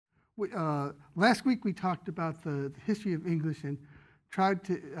Last week we talked about the history of English and tried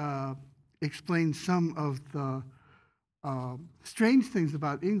to explain some of the strange things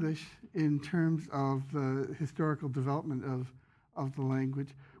about English in terms of the historical development of the language.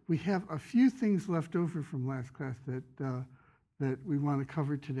 We have a few things left over from last class that we want to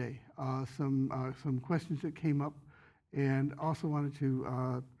cover today. Some questions that came up, and also wanted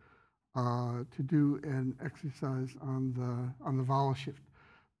to do an exercise on the vowel shift.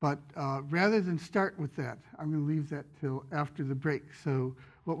 But rather than start with that, I'm going to leave that till after the break. So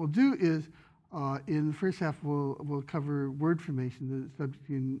what we'll do is, in the first half, we'll cover word formation, the subject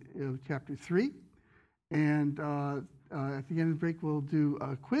in chapter 3, and at the end of the break, we'll do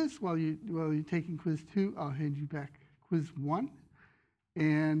a quiz. While you're taking quiz 2, I'll hand you back quiz 1,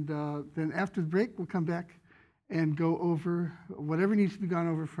 and then after the break, we'll come back and go over whatever needs to be gone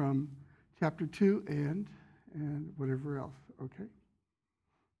over from chapter 2 and whatever else. Okay.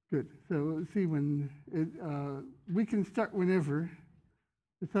 Good. So let's see when we can start whenever.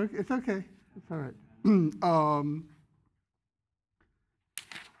 It's okay. It's okay. It's all right.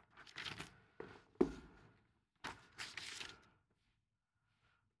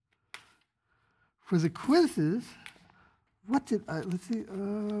 For the quizzes, what did I? Let's see.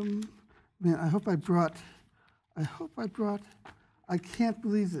 Man, I hope I brought. I can't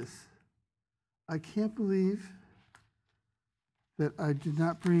believe this. I can't believe that I did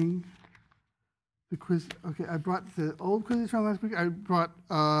not bring the quiz. Okay, I brought the old quizzes from last week. I brought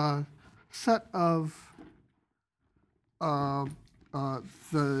a set of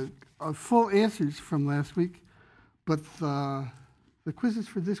the full answers from last week, but the quizzes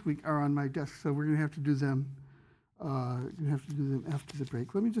for this week are on my desk, so we're going to have to do them. After the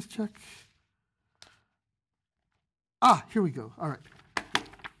break. Let me just check. Here we go. All right.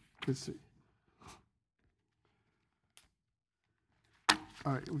 Let's see.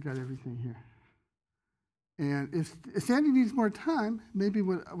 All right, we got everything here. And if Sandy needs more time, maybe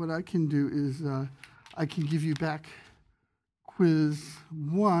what I can do is I can give you back quiz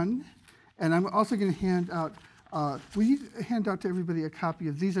 1, and I'm also going to hand out. Will you hand out to everybody a copy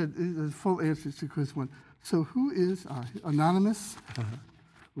of these? Are the full answers to quiz 1. So who is anonymous?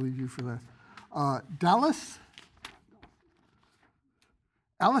 We'll leave you for last. Dallas,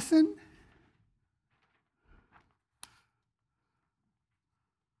 Allison.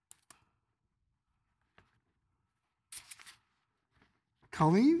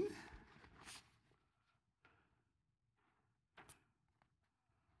 Colleen,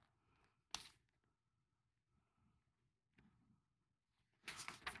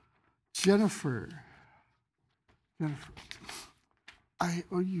 Jennifer, I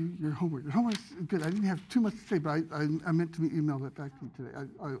owe you your homework. Your homework is good. I didn't have too much to say, but I meant to email that back to you today.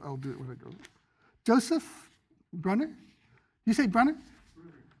 I'll do it when I go. Joseph Brunner? You say Brunner?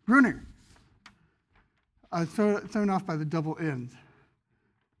 Brunner. Thrown off by the double N.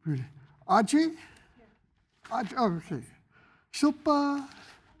 Audrey? Yeah. Audrey, oh, okay. Shilpa.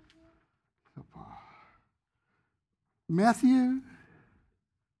 Matthew.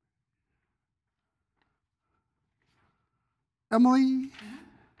 Emily.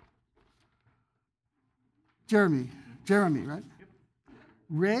 Jeremy, right? Yep.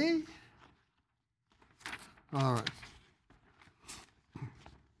 Ray. All right.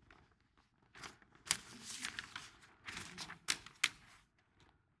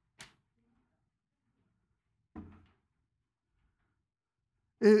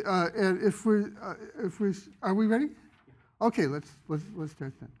 And if we're, are we ready? Okay, let's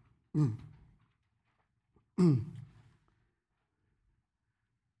start then.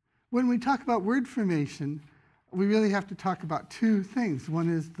 When we talk about word formation, we really have to talk about two things. One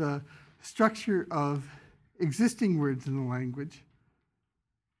is the structure of existing words in the language,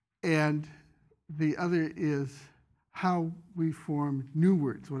 and the other is how we form new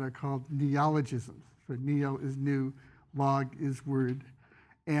words, what are called neologisms. So neo is new, log is word.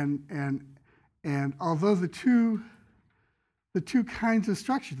 And although the two kinds of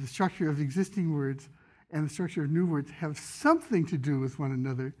structure, the structure of existing words and the structure of new words, have something to do with one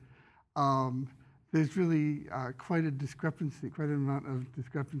another, there's really quite an amount of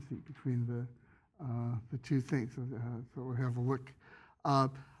discrepancy between the two things. So we'll have a look.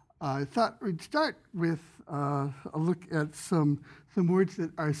 I thought we'd start with a look at some words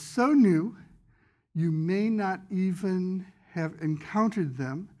that are so new you may not even have encountered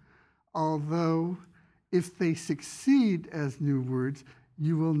them, although if they succeed as new words,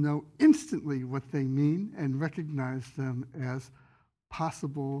 you will know instantly what they mean and recognize them as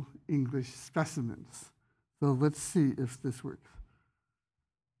possible English specimens. So let's see if this works.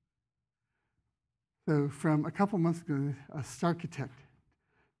 So from a couple months ago, a Starchitect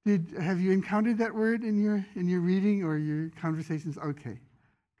Have you encountered that word in your reading or your conversations? Okay,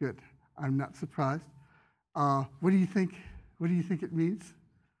 good. I'm not surprised. What do you think? What do you think it means?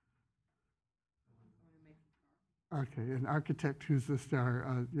 Okay, an architect who's the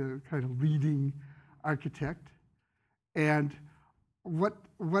star, kind of leading architect. And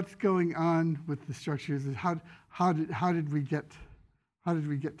what's going on with the structures? And how did we get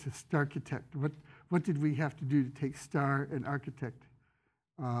to starchitect? What did we have to do to take star and architect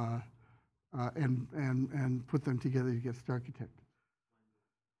and put them together to get starchitect?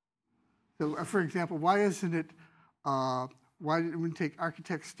 So, for example, why isn't it? Why didn't we take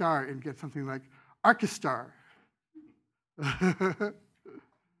architect star and get something like archistar? There's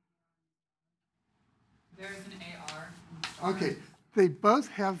an AR. Okay, they both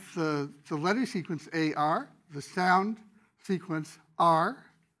have the letter sequence AR, the sound sequence R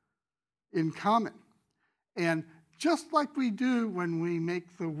in common. And just like we do when we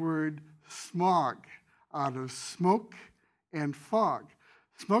make the word smog out of smoke and fog,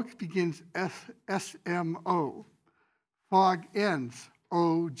 smoke begins S-M-O, fog ends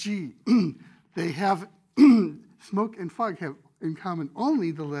O-G. They have, smoke and fog have in common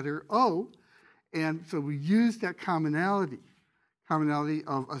only the letter O, and so we use that commonality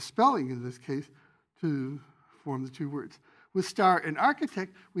of a spelling in this case, to form the two words. With star and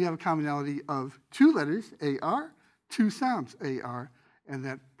architect, we have a commonality of two letters, AR, two sounds, AR, and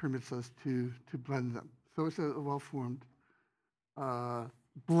that permits us to blend them. So it's a well-formed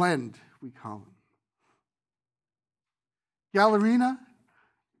blend, we call them. Gallerina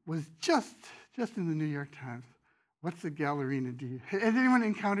was just in the New York Times. What's a gallerina? Has anyone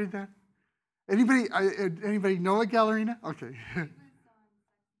encountered that? Anybody know a gallerina? Okay.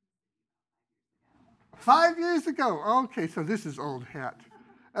 5 years ago. Okay, so this is old hat.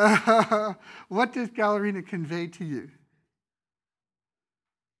 What does gallerina convey to you?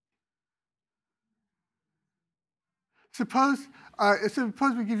 Suppose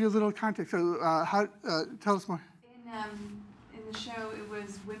we give you a little context. So, tell us more. In the show, it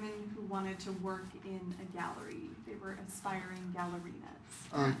was women who wanted to work in a gallery. They were aspiring gallerinas.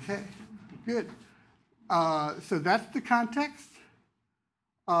 Okay, good. So that's the context.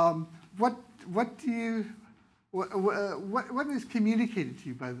 What is communicated to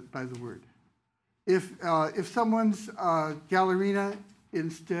you by the word? If someone's gallerina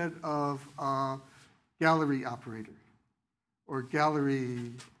instead of gallery operator or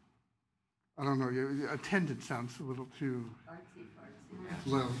gallery, I don't know, attendant sounds a little too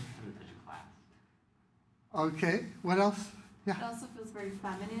low. Okay, what else? Yeah. It also feels very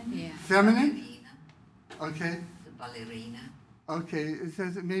feminine. Yeah. Feminine? Ballerina, Okay. the ballerina. Okay, it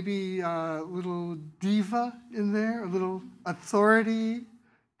says maybe a little diva in there, a little authority,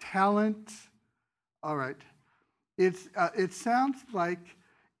 talent. All right. It sounds like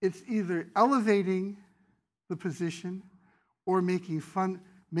it's either elevating the position or making fun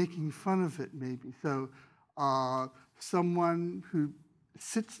of it, maybe. So someone who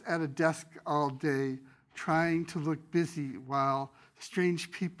sits at a desk all day trying to look busy while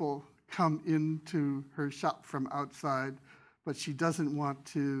strange people come into her shop from outside, but she doesn't want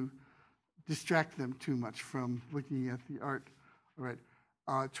to distract them too much from looking at the art. All right.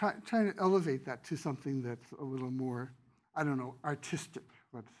 Trying to elevate that to something that's a little more, I don't know, artistic,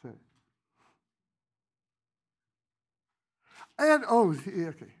 let's say. And,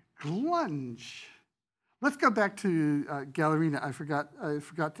 okay, glunge. Let's go back to gallerina. I forgot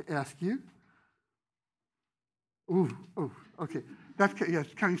to ask you. Okay. Yes,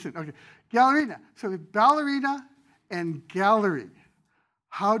 coming soon. Okay. Gallerina. So ballerina and gallery.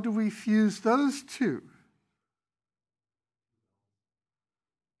 How do we fuse those two?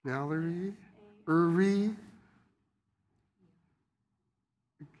 Gallery, gallery.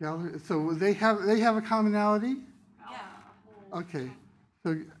 So they have a commonality? Yeah. Okay.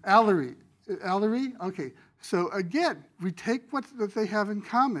 So allery. Okay. So again, we take what they have in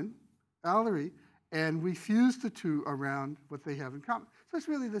common, allery, and we fuse the two around what they have in common. So it's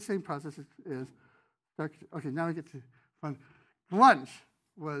really the same process as okay, now we get to fun. Glunge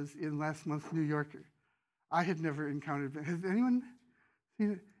was in last month's New Yorker. I had never encountered it. Has anyone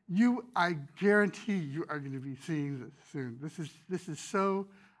seen it? I guarantee you are going to be seeing this soon. This is so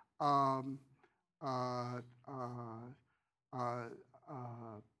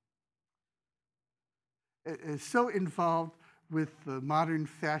it is so involved with the modern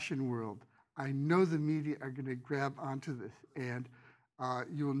fashion world. I know the media are going to grab onto this, and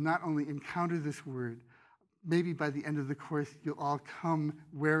you will not only encounter this word, maybe by the end of the course, you'll all come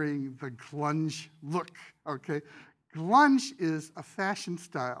wearing the glunge look, okay? Glunge is a fashion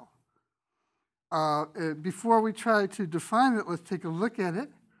style. Before we try to define it, let's take a look at it.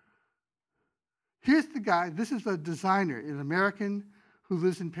 Here's the guy. This is a designer, an American who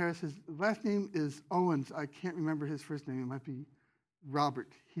lives in Paris. His last name is Owens. I can't remember his first name. It might be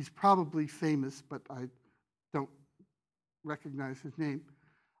Robert. He's probably famous, but I don't recognize his name.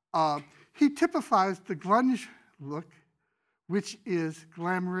 He typifies the grunge look, which is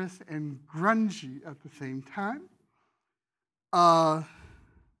glamorous and grungy at the same time.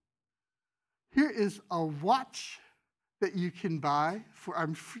 Here is a watch that you can buy for,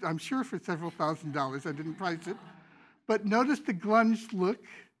 I'm sure for several $1,000s. I didn't price it. But notice the grunge look.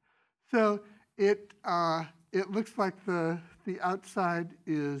 So it looks like the outside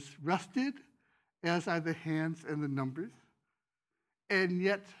is rusted, as are the hands and the numbers. And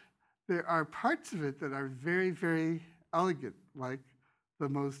yet there are parts of it that are very, very elegant, like the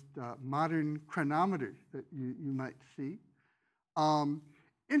most modern chronometer that you might see.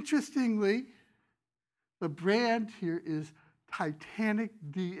 Interestingly, the brand here is Titanic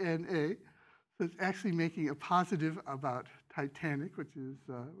DNA, so it's actually making a positive about Titanic, which is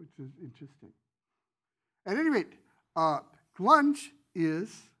interesting. At any rate, grunge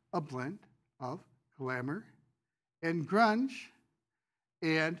is a blend of glamour and grunge,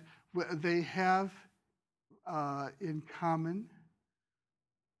 and they have in common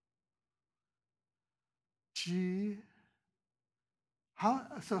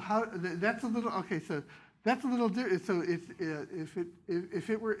that's a little okay. So that's a little different. So if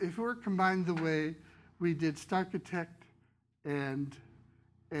it were combined the way we did Starchitect and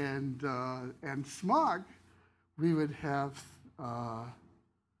Smog, we would have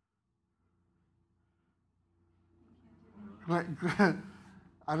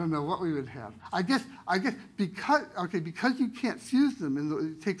I don't know what we would have. I guess because you can't fuse them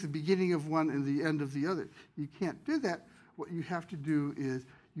and it takes the beginning of one and the end of the other. You can't do that. What you have to do is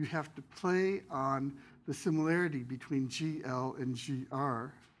you have to play on the similarity between GL and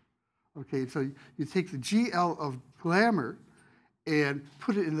GR. Okay, so you take the GL of glamour and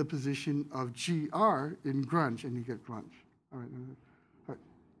put it in the position of GR in grunge, and you get grunge. All right. All right.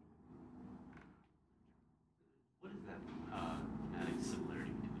 What is that phonetic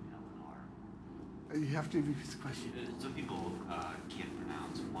similarity between L and R? You have to repeat the question. Some people can't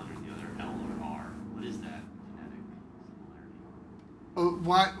pronounce one or the other, L or R. What is that phonetic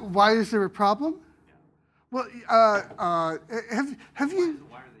similarity? Why is there a problem? Yeah. Well, have you?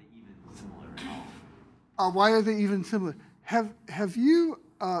 Why are they even similar at all? Why are they even similar? Have you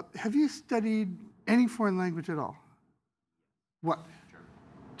studied any foreign language at all? What?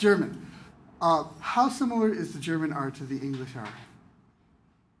 German. How similar is the German R to the English R?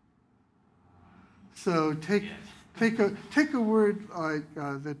 So take a word like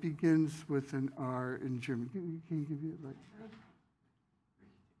that begins with an R in German. Can you give me it like?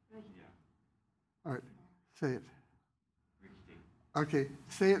 All right, say it. Okay,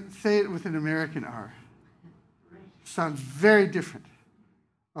 say it with an American R. Sounds very different.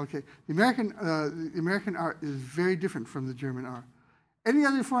 Okay, the American R is very different from the German R. Any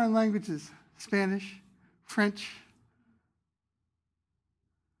other foreign languages? Spanish, French.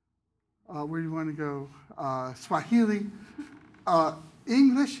 Where do you want to go? Swahili.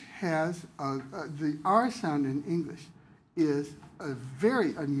 English has the R sound in English is a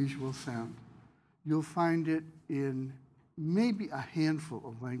very unusual sound. You'll find it in maybe a handful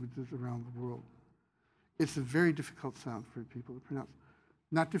of languages around the world. It's a very difficult sound for people to pronounce.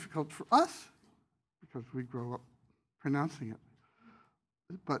 Not difficult for us, because we grow up pronouncing it.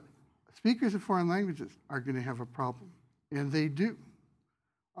 But speakers of foreign languages are going to have a problem, and they do.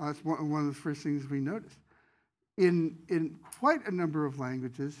 It's one of the first things we notice. In quite a number of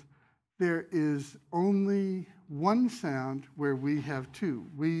languages, there is only one sound where we have two.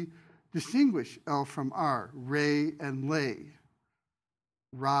 We distinguish L from R, ray and lay,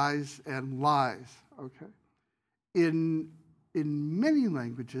 rise and lies, okay? In many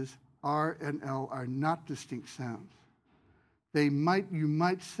languages, R and L are not distinct sounds. You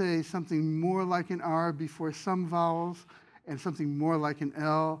might say something more like an R before some vowels and something more like an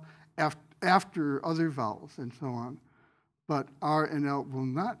L after other vowels and so on. But R and L will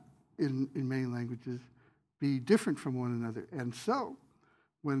not, in many languages, be different from one another. And so,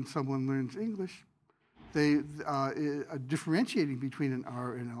 when someone learns English, differentiating between an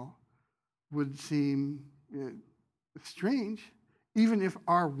R and L would seem strange, even if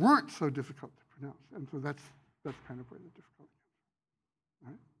R weren't so difficult to pronounce. And so that's kind of where the difficulty comes.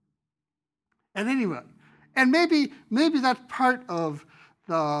 Right? And anyway, and maybe that's part of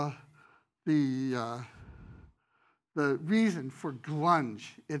the reason for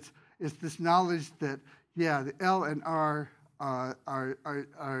glunge. It's this knowledge that the L and R are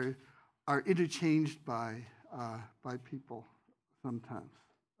interchanged by people sometimes.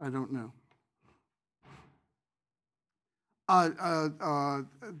 I don't know.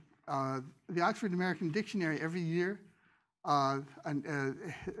 The Oxford American Dictionary every year has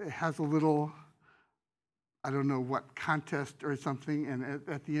a little, I don't know what, contest or something, and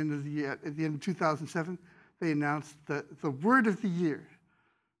at the end of the year, at the end of 2007, they announced that the word of the year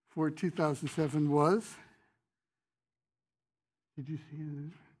for 2007 was, did you see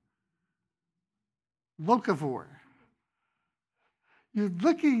it? Locavore. You're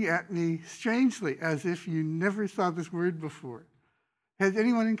looking at me strangely as if you never saw this word before. Has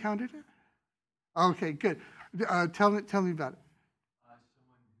anyone encountered it? Okay, good. Tell me about it.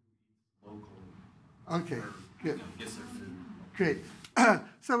 Someone who eats locally. Okay, Or, good. Gets their food. Great.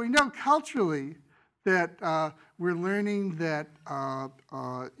 So we know culturally that we're learning that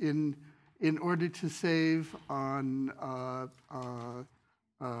in order to save on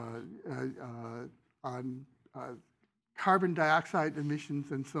carbon dioxide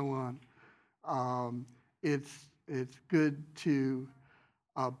emissions and so on, it's good to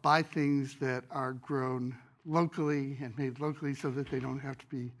buy things that are grown locally and made locally so that they don't have to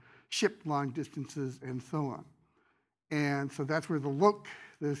be shipped long distances and so on. And so that's where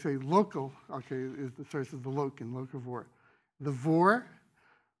they say local, okay, is the source of the loc in locavore. The vor,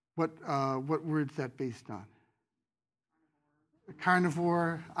 what word is that based on?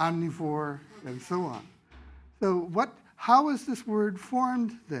 Carnivore, omnivore, and so on. So how is this word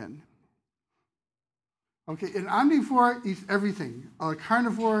formed then? Okay, an omnivore eats everything. A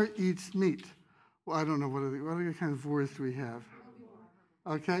carnivore eats meat. Well, I don't know, what other kind of vores do we have?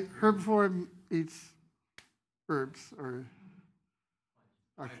 Okay, herbivore eats herbs or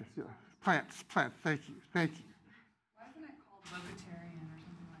plants. Thank you. Why isn't it called locatarian or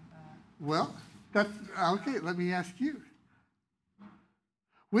something like that? Well, that's okay. Let me ask you.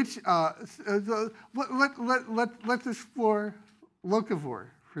 Let's explore locavore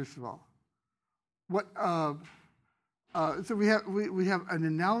first of all. So we have an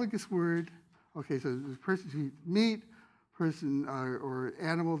analogous word. Okay, so there's a person who eats meat, person or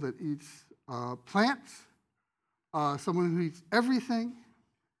animal that eats plants, someone who eats everything,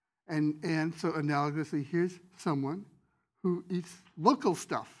 and so analogously, here's someone who eats local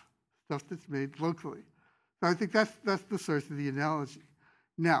stuff that's made locally. So I think that's the source of the analogy.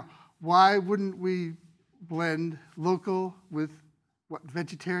 Now, why wouldn't we blend local with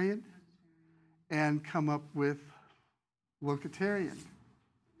vegetarian, and come up with locatarian?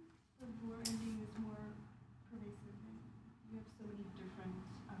 The vor ending is more pervasive. You have so many different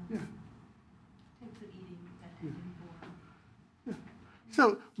types of eating that end in vor. So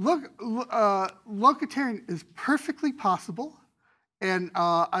locatarian is perfectly possible, and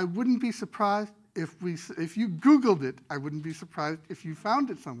I wouldn't be surprised if you Googled it. I wouldn't be surprised if you found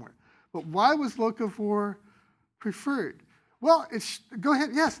it somewhere. But why was locavore preferred? Well, go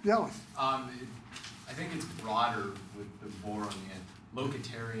ahead. Yes, Dallas. I think it's broader with the vor on the end.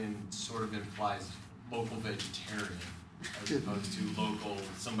 Locatarian sort of implies local vegetarian as opposed to local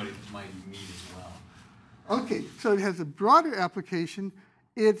somebody that might eat meat as well. Okay, so it has a broader application.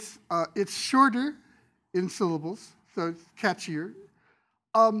 It's shorter in syllables, so it's catchier.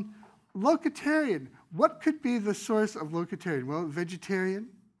 Locatarian. What could be the source of locatarian? Well, vegetarian,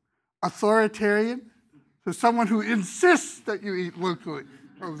 authoritarian. So someone who insists that you eat locally.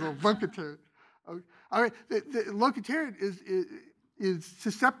 Oh, so locatarian. Okay. All right. The locatarian is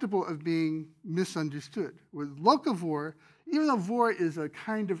susceptible of being misunderstood. With locavore, even though vor is a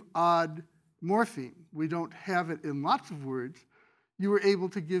kind of odd morpheme, we don't have it in lots of words, you were able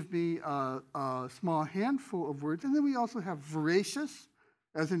to give me a small handful of words. And then we also have voracious,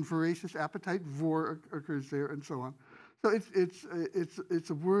 as in voracious appetite, vor occurs there, and so on. So it's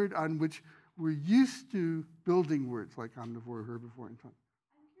a word on which we're used to building words like omnivore, herbivore, and so on.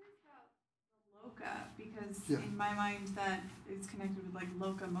 I'm curious about the loca because in my mind that is connected with like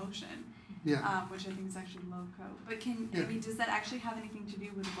locomotion, which I think is actually loco. But does that actually have anything to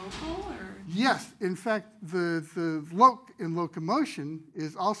do with local or? Yes, in fact, the loc in locomotion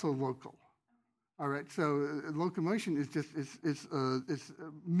is also local. All right, so locomotion is just it's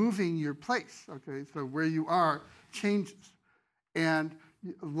moving your place. Okay, so where you are changes, and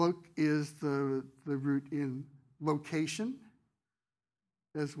loc is the root in location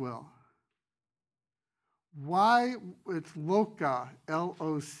as well. Why it's loca,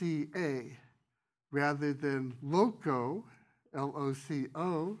 L-O-C-A, rather than loco,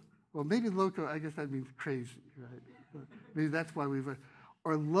 L-O-C-O? Well, maybe loco, I guess that means crazy, right? Maybe that's why we've...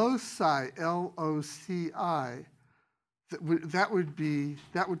 Or loci, L-O-C-I, that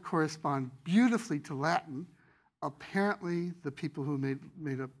would correspond beautifully to Latin. Apparently, the people who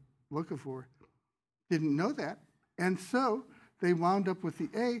made up locavore didn't know that, and so they wound up with the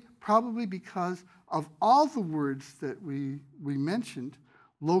A, probably because of all the words that we mentioned,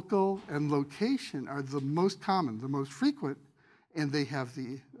 local and location are the most common, the most frequent, and they have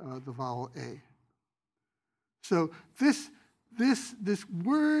the vowel A. So this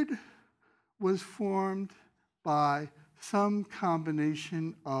word was formed by some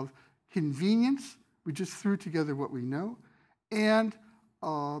combination of convenience, we just threw together what we know, and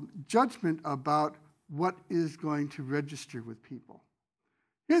judgment about what is going to register with people.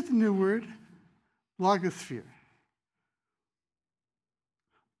 Here's a new word, blogosphere.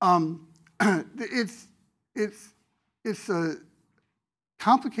 It's a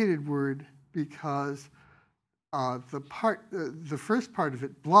complicated word because the first part of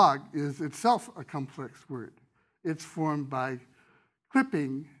it, blog, is itself a complex word. It's formed by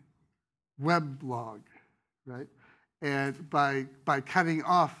clipping weblog, right? And by cutting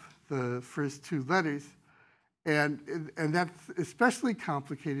off the first two letters, and that's especially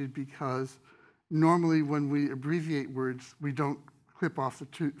complicated because normally when we abbreviate words, we don't clip off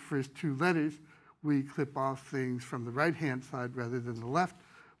the first two letters. We clip off things from the right-hand side rather than the left.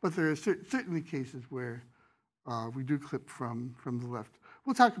 But there are certainly cases where we do clip from the left.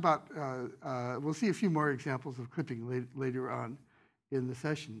 We'll talk about, we'll see a few more examples of clipping later on in the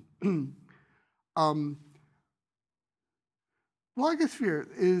session. Blogosphere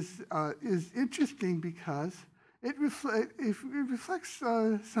is interesting because it reflects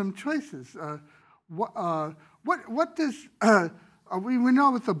some choices. What does we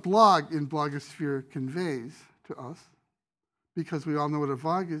know what the blog in blogosphere conveys to us, because we all know what a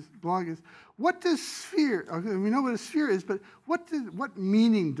blog is. What does sphere? Okay, we know what a sphere is, but what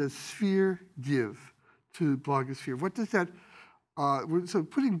meaning does sphere give to blogosphere? What does that? So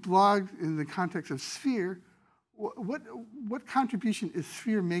putting blog in the context of sphere, what contribution is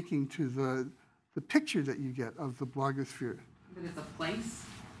sphere making to the picture that you get of the blogosphere? That it's a place?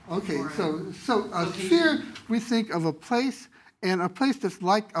 Okay, or so a sphere, we think of a place, and a place that's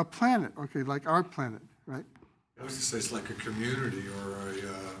like a planet, okay, like our planet, right? I was going to say it's like a community or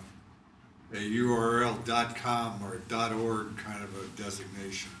a URL.com or a .org kind of a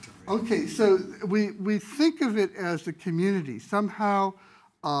designation to me. Okay, so we think of it as a community. Somehow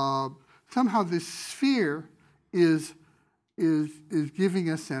this sphere is giving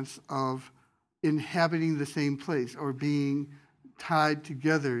a sense of inhabiting the same place or being tied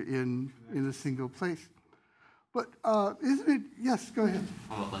together in a single place. But isn't it? Yes, go ahead.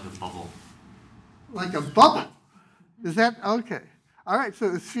 Oh, like a bubble. Like a bubble. Is that okay? All right. So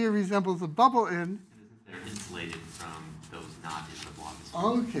the sphere resembles a bubble in. They're insulated from those not in the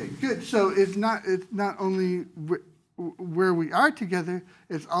blogosphere. Okay, good. So it's not only where we are together,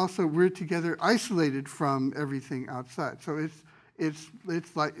 it's also we're together isolated from everything outside. So it's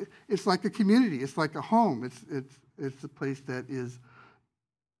like a community. It's like a home. It's a place that is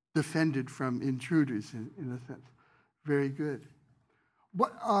defended from intruders in a sense. Very good.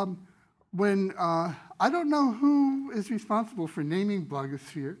 I don't know who is responsible for naming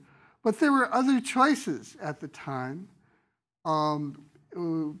blogosphere, but there were other choices at the time.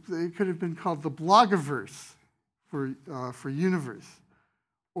 It could have been called the blogiverse for universe,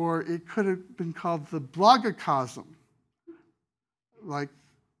 or it could have been called the blogocosm, like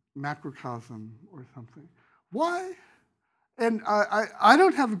macrocosm or something. Why? And I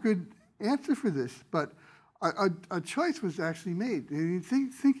don't have a good answer for this, but a choice was actually made.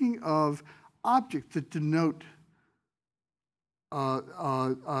 Thinking of objects that denote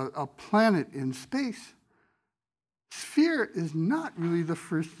a planet in space, sphere is not really the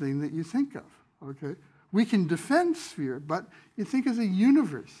first thing that you think of, okay? We can defend sphere, but you think as a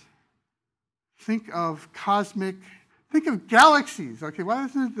universe. Think of galaxies, okay? Why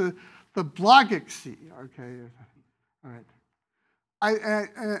isn't it the blogaxy, okay? All right.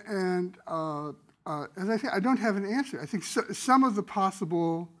 As I say, I don't have an answer. I think some of the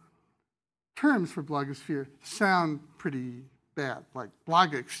possible terms for blogosphere sound pretty bad, like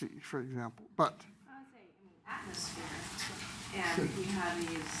blogaxy, for example. But I would say, atmosphere, and we have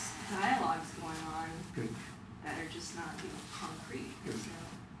these dialogues going on that are just not, concrete. Good. So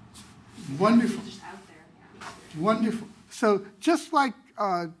wonderful. just out there in the atmosphere. Wonderful. So just like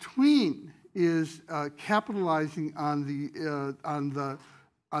tween is capitalizing on the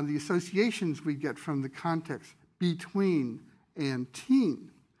associations we get from the context between and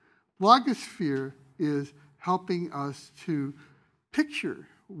teen, blogosphere is helping us to picture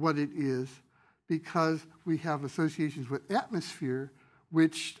what it is because we have associations with atmosphere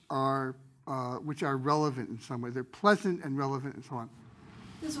which are relevant in some way. They're pleasant and relevant and so on.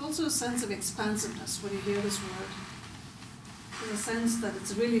 There's also a sense of expansiveness when you hear this word. In a sense that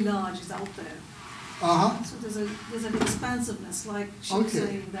it's really large, it's out there. Uh-huh. So there's an expansiveness, like she was Okay.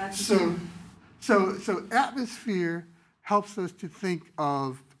 saying, that. So atmosphere helps us to think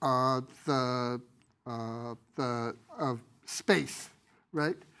of of space,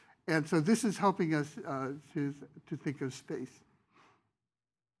 right? And so this is helping us to think of space.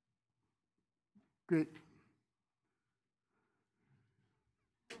 Great.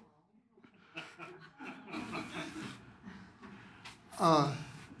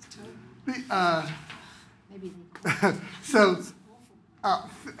 Maybe So,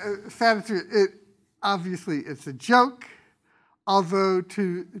 Stratosphere, obviously it's a joke, although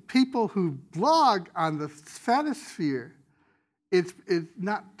to people who blog on the Stratosphere, it's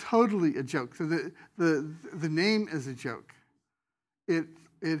not totally a joke. So the name is a joke. It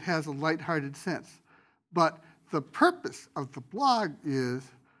has a lighthearted sense, but the purpose of the blog is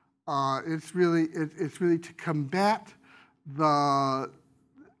it's really to combat the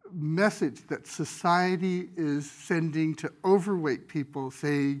message that society is sending to overweight people,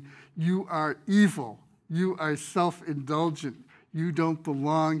 saying you are evil, you are self-indulgent, you don't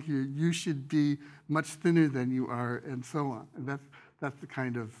belong here, you should be much thinner than you are, and so on. And that's the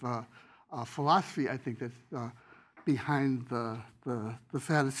kind of philosophy I think that's behind the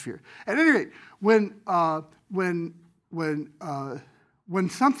Stratosphere. At any rate, when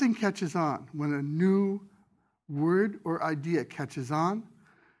something catches on, when a new word or idea catches on,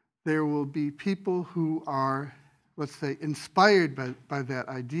 there will be people who are, let's say, inspired by that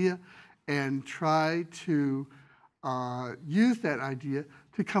idea and try to use that idea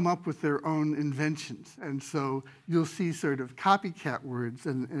to come up with their own inventions. And so you'll see sort of copycat words,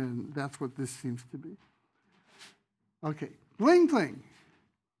 and that's what this seems to be. Okay, bling bling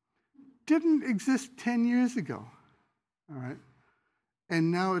didn't exist 10 years ago, all right? And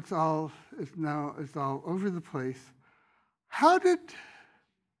now it's all over the place. How did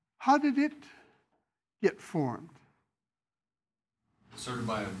it get formed? Sort of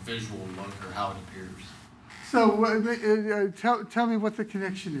by a visual look or how it appears. So tell me what the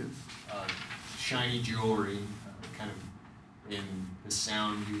connection is. Shiny jewelry, kind of in the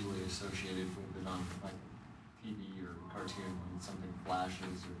sound usually associated with it on like TV or cartoon when something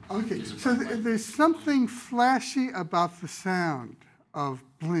flashes. Or Okay, so there's something flashy about the sound of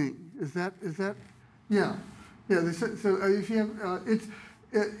bling. Is that? Yeah. So if you have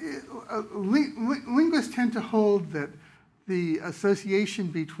linguists tend to hold that the association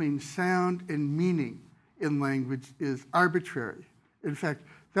between sound and meaning in language is arbitrary. In fact,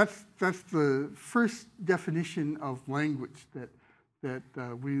 that's the first definition of language that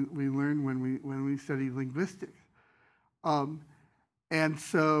we learn when we study linguistics. And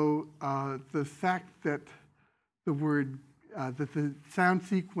so the fact that the word that the sound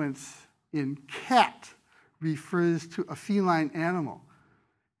sequence in cat refers to a feline animal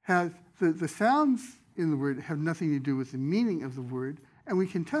has the sounds in the word have nothing to do with the meaning of the word, and we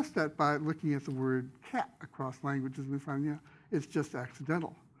can test that by looking at the word cat across languages. We find, it's just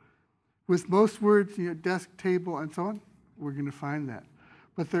accidental. With most words, desk, table, and so on, we're going to find that.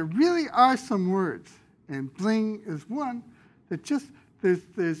 But there really are some words, and bling is one that just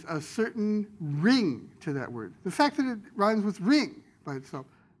there's a certain ring to that word. The fact that it rhymes with ring by itself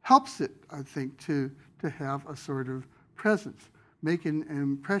helps it, I think, to have a sort of presence, make an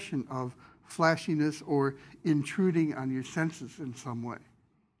impression of flashiness or intruding on your senses in some way.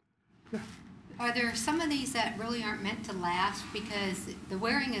 Yeah. Are there some of these that really aren't meant to last? Because the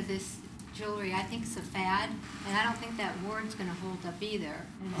wearing of this jewelry, I think, is a fad, and I don't think that word's going to hold up either,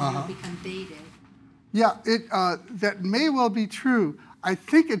 and then it'll become dated. Yeah, that may well be true. I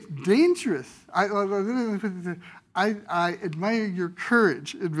think it's dangerous. I admire your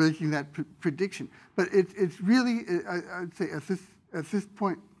courage in making that prediction, but it's really, I'd say at this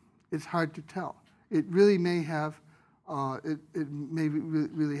point, it's hard to tell. It really may have, it may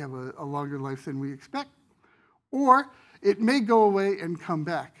really have a longer life than we expect, or it may go away and come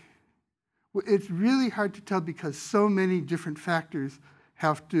back. It's really hard to tell because so many different factors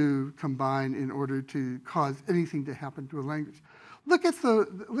have to combine in order to cause anything to happen to a language. Look at the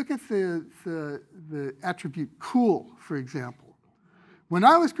attribute cool, for example. When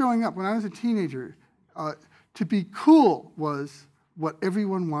I was growing up, when I was a teenager, to be cool was what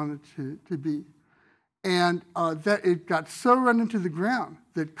everyone wanted to be. And that it got so run into the ground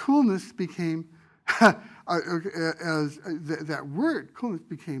that coolness became, that word, coolness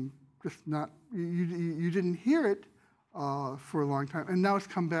became just not, you didn't hear it for a long time. And now it's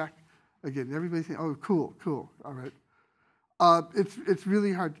come back again. Everybody's saying, oh, cool, all right. It's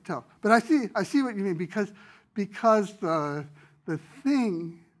really hard to tell. But I see what you mean because the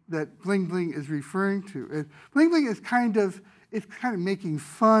thing that bling bling is referring to, bling bling is kind of making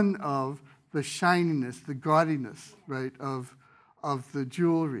fun of the shininess, the gaudiness, right, of the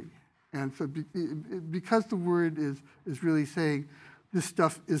jewelry. And so because the word is really saying this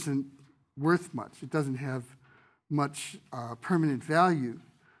stuff isn't worth much, it doesn't have much permanent value,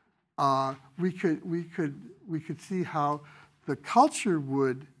 we could see how the culture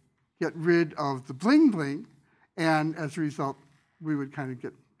would get rid of the bling bling, and as a result, we would kind of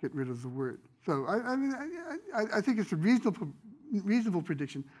get rid of the word. So I think it's a reasonable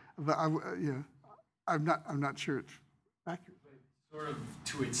prediction, but I'm not sure it's accurate. Sort of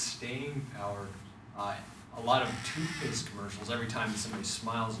to its staying power, a lot of toothpaste commercials, every time somebody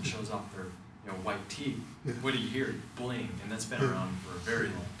smiles and shows off their white teeth, what do you hear? Bling, and that's been around for a very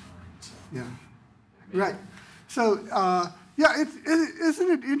long time. So. Yeah, right. So isn't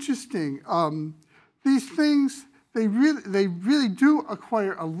it interesting? These things they really do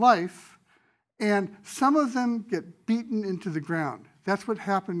acquire a life, and some of them get beaten into the ground. That's what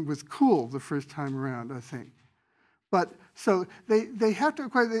happened with cool the first time around, I think. But so they have to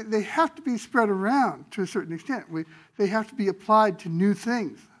acquire, they have to be spread around to a certain extent. They have to be applied to new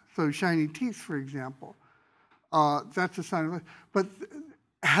things. So shiny teeth, for example, that's a sign of life. But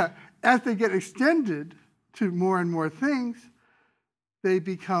as they get extended to more and more things, they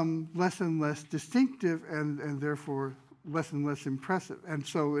become less and less distinctive and therefore less and less impressive. And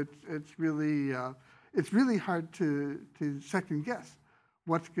so it's really hard to second guess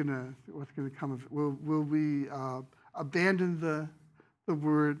what's gonna come of it. Will we abandon the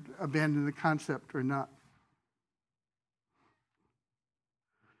word, abandon the concept, or not?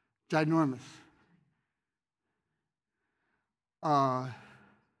 Ginormous.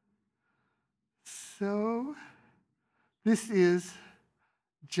 So this is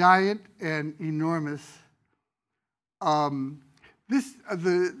giant and enormous. We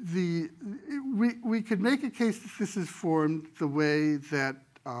could make a case that this is formed the way that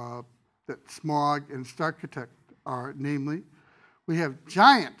smog and starchitect are, namely, we have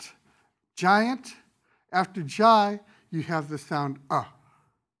giant. Giant, after ji, you have the sound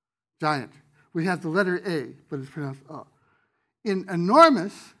giant. We have the letter A, but it's pronounced In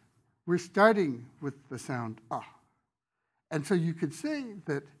enormous, we're starting with the sound And so you could say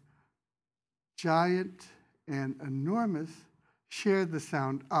that giant and enormous share the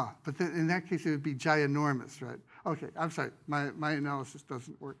sound but then in that case it would be ginormous, right? Okay, I'm sorry, my analysis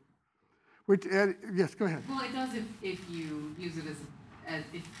doesn't work. Yes, go ahead. Well, it does if you use it as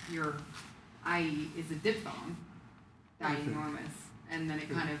if your IE is a diphthong, ginormous, and then it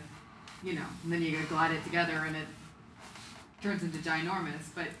kind of, and then you glide it together and it turns into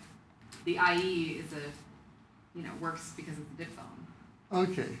ginormous, but the IE is works because it's a diphthong.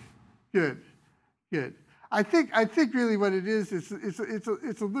 Okay, good. I think really what it is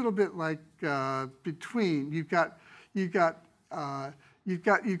it's a little bit like between. You've got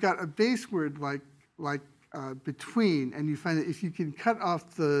a base word like between, and you find that if you can cut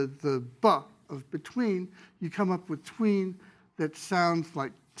off the buh of between, you come up with tween that sounds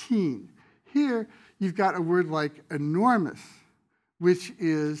like teen. Here you've got a word like enormous, which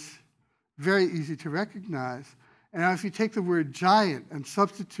is very easy to recognize. And now if you take the word giant and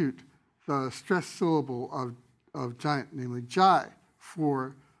substitute the stressed syllable of giant, namely ji,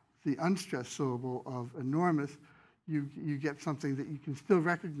 for the unstressed syllable of enormous, you get something that you can still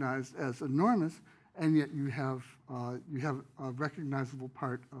recognize as enormous, and yet you have a recognizable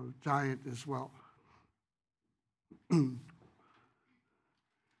part of giant as well.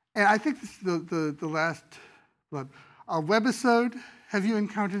 And I think this is the last webisode. Have you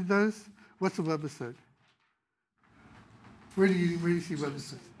encountered those? What's a webisode? Where do you see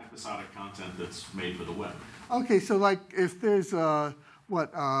webisodes? Episodic content that's made for the web. Okay, so like if there's a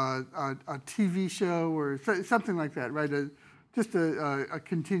TV show or something like that, right? Just a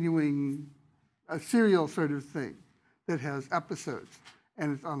continuing, a serial sort of thing that has episodes,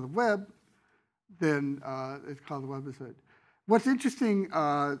 and it's on the web, then it's called a webisode. What's interesting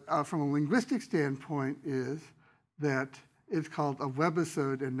from a linguistic standpoint is that it's called a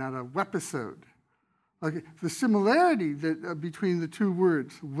webisode and not a wepisode. Okay, the similarity that between the two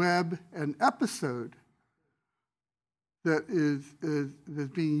words, web and episode, that is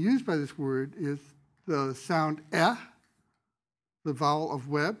being used by this word is the sound the vowel of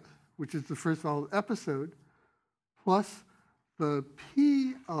web, which is the first vowel of episode, plus the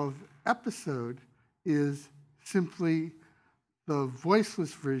P of episode is simply the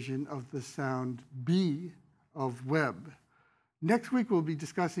voiceless version of the sound B of web. Next week, we'll be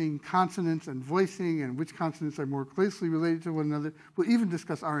discussing consonants and voicing and which consonants are more closely related to one another. We'll even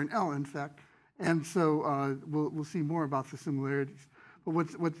discuss R and L, in fact. And so we'll see more about the similarities. But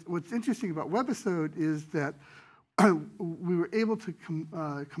what's interesting about webisode is that we were able to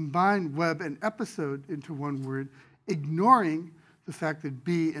combine web and episode into one word, ignoring the fact that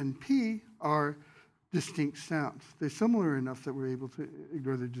B and P are distinct sounds. They're similar enough that we're able to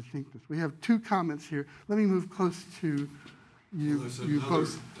ignore their distinctness. We have 2 comments here. Let me move close to you,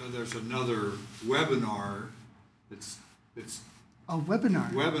 both. There's another webinar. It's a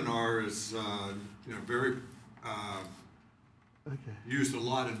webinar. Webinar is very used a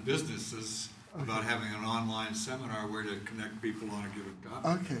lot in businesses about having an online seminar where to connect people on a given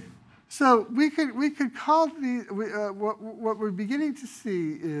topic. Okay, so we could call what we're beginning to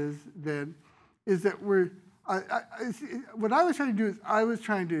see is that what I was trying to do is I was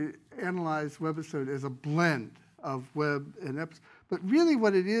trying to analyze webisode as a blend of web and episode, but really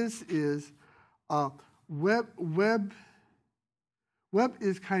what it is web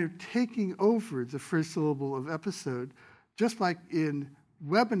is kind of taking over the first syllable of episode, just like in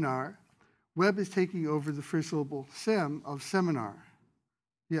webinar, web is taking over the first syllable of seminar.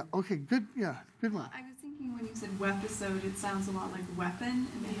 Yeah, okay, good, yeah, good one. I was thinking when you said webisode, it sounds a lot like weapon,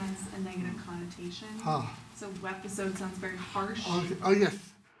 and it has a negative connotation. So webisode sounds very harsh. Okay. Oh, yes.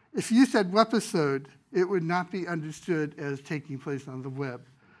 If you said webisode, it would not be understood as taking place on the web.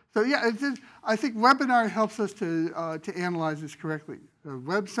 So yeah, I think webinar helps us to analyze this correctly.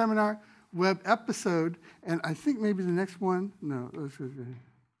 Web seminar, web episode, and I think maybe the next one, no.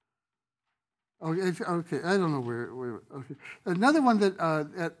 Okay, I don't know where okay. Another one that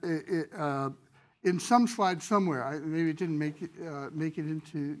in some slide somewhere, maybe it didn't make it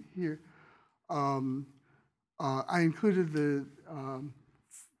into here. I included the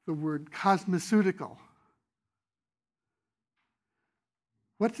word cosmeceutical.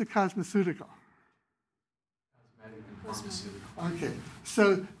 What's a cosmeceutical? Cosmetic and pharmaceutical. Okay,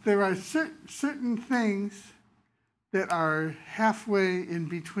 so there are certain things that are halfway in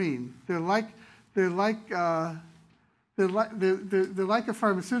between. They're like a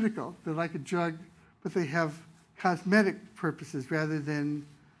pharmaceutical. They're like a drug, but they have cosmetic purposes rather than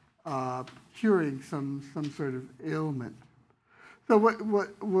curing some sort of ailment. So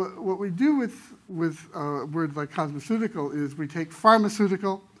what we do with a word like cosmeceutical is we take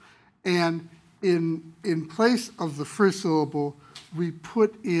pharmaceutical, and in place of the first syllable, we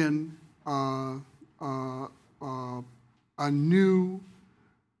put in a new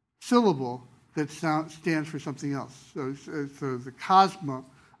syllable that stands for something else. So the cosma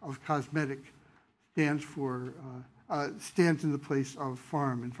of cosmetic stands in the place of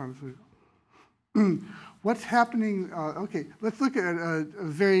pharm in pharmaceutical. What's happening? Okay, let's look at a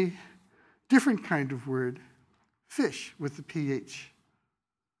very different kind of word, fish with the PH.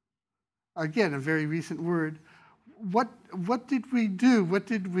 Again, a very recent word. What did we do? What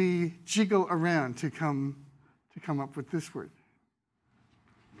did we jiggle around to come up with this word?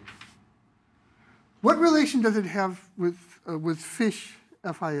 What relation does it have with fish?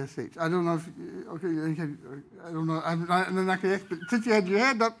 F-I-S-H. I don't know if I don't know. I'm not going to ask, but since you had your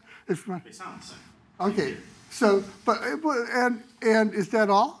hand up, it's fine. They sound the same. Okay, so and is that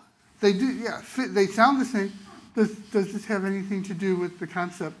all? They do, yeah. They sound the same. Does this have anything to do with the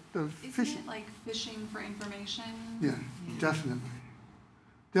concept of fishing? Isn't it like fishing for information? Yeah,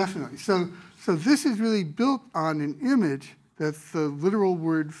 definitely. So this is really built on an image that the literal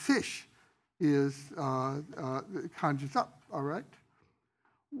word fish conjures up. All right.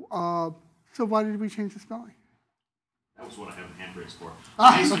 So why did we change the spelling? That was what I have a hand raised for.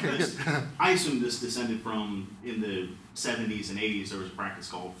 Okay, I assume this descended from, in the 70s and 80s, there was a practice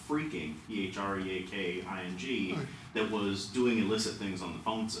called phreaking, P-H-R-E-A-K-I-N-G, that was doing illicit things on the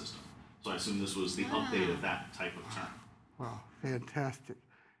phone system. So I assume this was the update of that type of term. Wow, fantastic.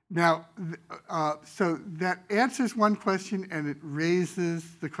 Now, so that answers one question, and it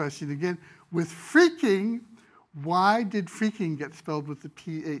raises the question again. With phreaking, why did phreaking get spelled with the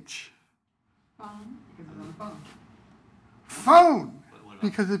PH? Phone. Because it's on the phone. Phone,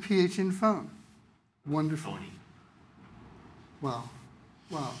 because of PH in phone. Wonderful. Phony. Wow.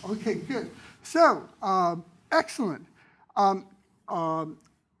 Okay, good. So, excellent.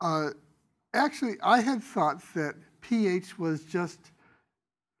 Actually, I had thought that PH was just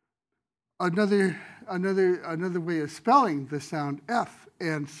another way of spelling the sound F,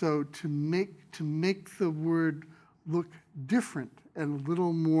 and so to make the word look different and a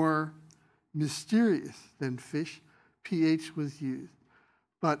little more mysterious than fish, PH was used.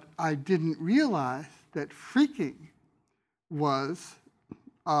 But I didn't realize that phreaking was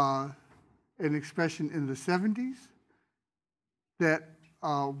an expression in the 70s that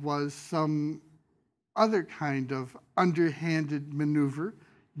was some other kind of underhanded maneuver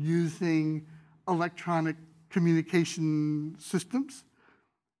using electronic communication systems.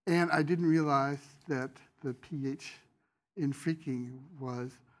 And I didn't realize that the PH in freaking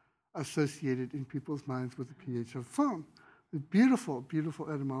was associated in people's minds with the PH of phone. The beautiful, beautiful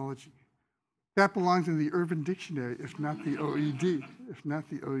etymology. That belongs in the Urban Dictionary, if not the OED. If not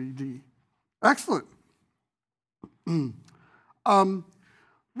the OED. Excellent.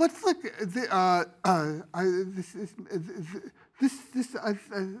 Let's look at the,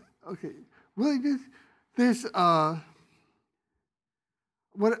 okay. Willie, there's, the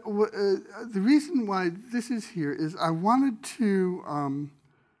reason why this is here is I wanted to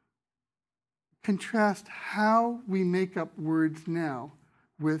contrast how we make up words now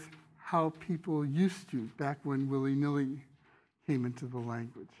with how people used to back when willy-nilly came into the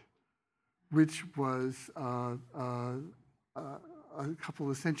language, which was a couple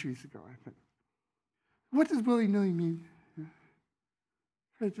of centuries ago, I think. What does willy-nilly mean?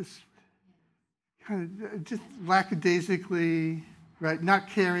 Just kind of just lackadaisically, right? Not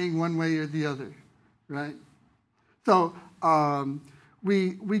caring one way or the other, right? So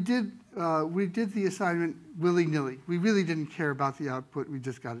we did the assignment willy-nilly. We really didn't care about the output. We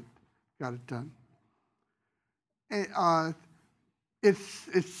just got it done. And,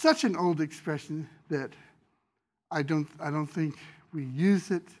 it's such an old expression that I don't think we use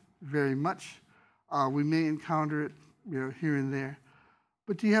it very much. We may encounter it, here and there.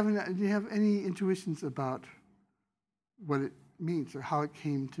 But do you have any intuitions about what it means or how it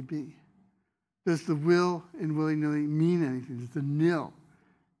came to be? Does the will in willy-nilly mean anything? Does the nil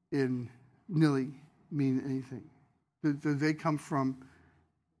in nilly mean anything? Do they come from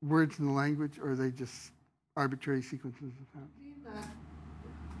words in the language, or are they just arbitrary sequences of sounds?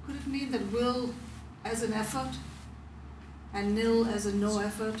 Could it mean that will as an effort and nil as a no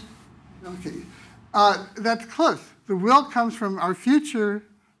effort? Okay, that's close. The will comes from our future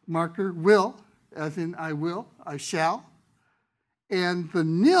marker, will, as in I will, I shall. And the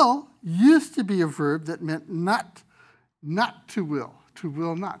nil used to be a verb that meant not to will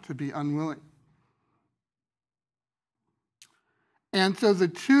not, to be unwilling. And so the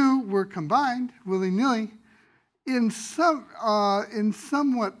two were combined, willy-nilly, in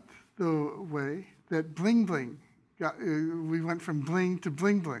somewhat the way that bling bling. We went from bling to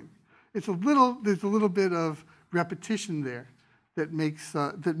bling bling. There's a little bit of repetition there that makes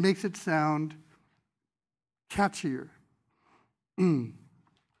it sound catchier.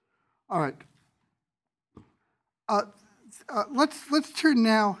 All right. Let's turn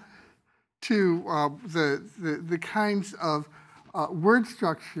now to the kinds of word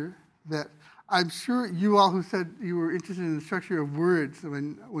structure that I'm sure you all who said you were interested in the structure of words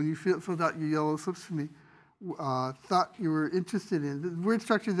when you filled out your yellow slips for me thought you were interested in. The word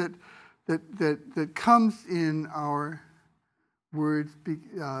structure that comes in our words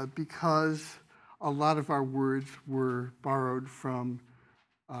because a lot of our words were borrowed from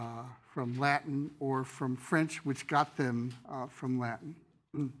Latin or from French, which got them from Latin.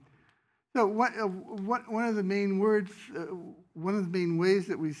 So one of the main words, one of the main ways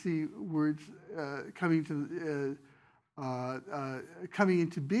that we see words coming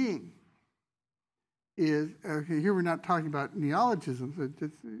into being is, okay, here we're not talking about neologisms,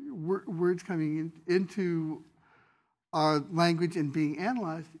 it's words coming into our language and being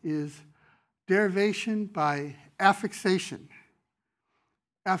analyzed, is derivation by affixation.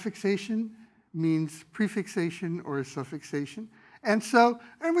 Affixation means prefixation or suffixation. And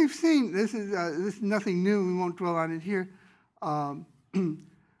we've seen, this is nothing new, we won't dwell on it here.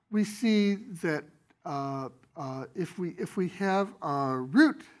 We see that if we have a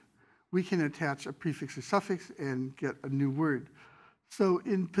root, we can attach a prefix or suffix and get a new word. So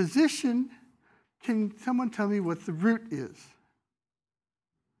in position, can someone tell me what the root is?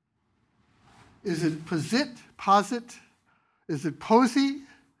 Is it posit, posit? Is it posy?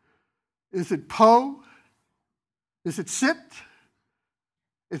 Is it po? Is it sit?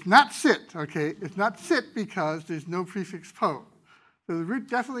 It's not sit, okay? It's not sit because there's no prefix po. So the root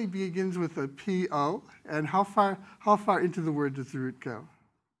definitely begins with a P-O. And how far into the word does the root go?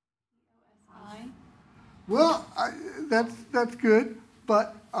 Well, that's good,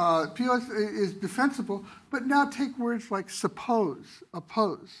 but POS is defensible. But now take words like suppose,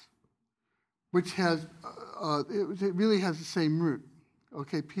 oppose, which has, it really has the same root,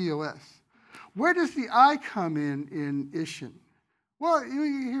 okay, POS. Where does the I come in ition? Well,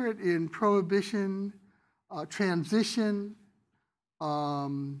 you hear it in prohibition, transition,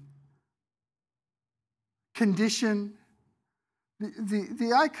 condition.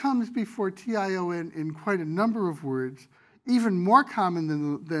 The I comes before TION in quite a number of words. Even more common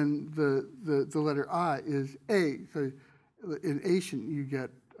than the letter I is A. So in Asian, you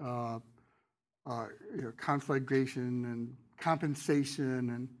get conflagration and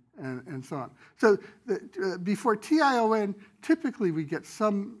compensation and so on. So before tion, typically we get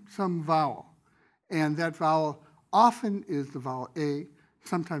some vowel, and that vowel often is the vowel a,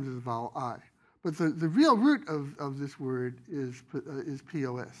 sometimes is the vowel I. But the real root of this word is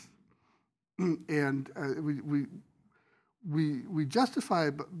POS. And we justify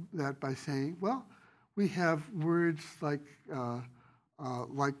that by saying, well, we have words like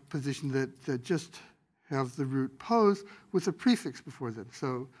position that just have the root pose with a prefix before them.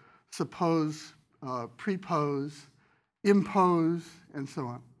 So suppose, prepose, impose, and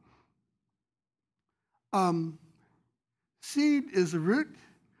so on. Seed is a root.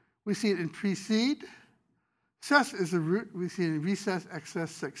 We see it in precede. Cess is a root. We see it in recess,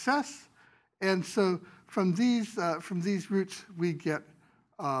 excess, success. And so from these roots, we get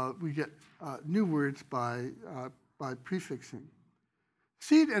new words by prefixing.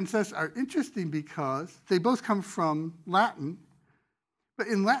 Seed and cess are interesting because they both come from Latin, but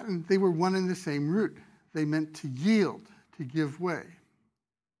in Latin, they were one and the same root. They meant to yield, to give way.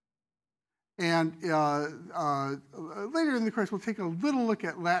 And later in the course, we'll take a little look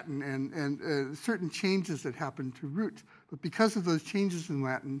at Latin and certain changes that happen to roots. But because of those changes in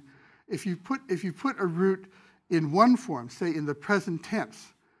Latin, if you put a root in one form, say in the present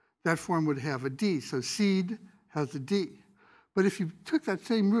tense, that form would have a D. So seed has a D. But if you took that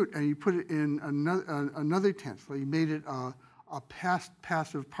same root and you put it in another tense, like you made it a past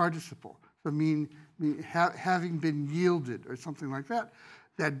passive participle, so having been yielded or something like that,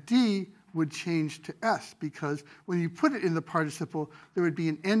 that D would change to S, because when you put it in the participle, there would be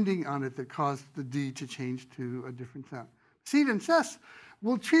an ending on it that caused the D to change to a different sound. Seed and cess,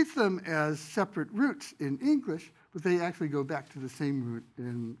 we'll treat them as separate roots in English, but they actually go back to the same root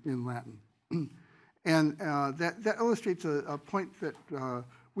in Latin. And that illustrates a point that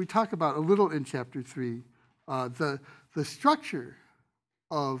we talk about a little in Chapter 3, the structure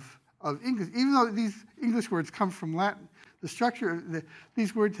of English. Even though these English words come from Latin, the structure,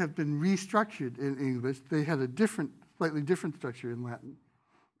 these words have been restructured in English. They had a slightly different structure in Latin.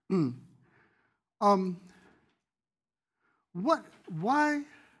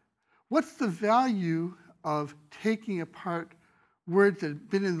 What's the value of taking apart words that have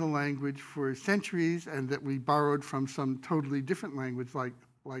been in the language for centuries and that we borrowed from some totally different language like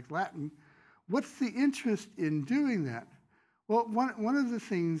Latin? What's the interest in doing that? Well, one of the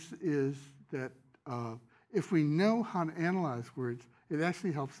things is that if we know how to analyze words, it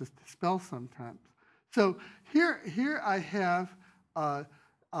actually helps us to spell sometimes. So here I have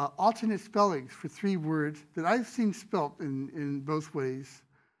alternate spellings for 3 words that I've seen spelt in both ways.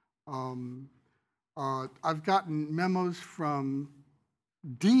 I've gotten memos from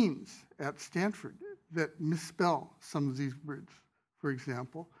deans at Stanford that misspell some of these words, for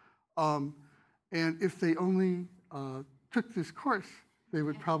example. And if they only took this course, they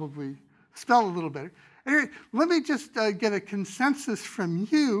would probably spell a little better. Anyway, let me just get a consensus from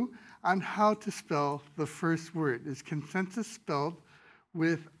you on how to spell the first word. Is consensus spelled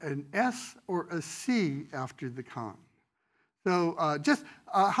with an S or a C after the con? So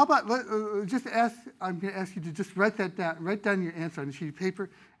how about, I'm going to ask you to just write down your answer on a sheet of paper,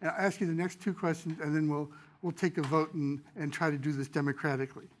 and I'll ask you the next 2 questions, and then we'll take a vote and try to do this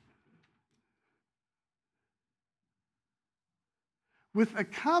democratically. With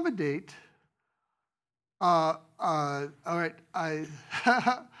accommodate, all right, I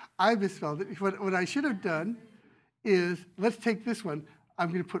misspelled it. What I should have done is, let's take this one.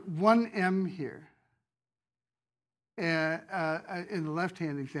 I'm going to put 1 M here. And in the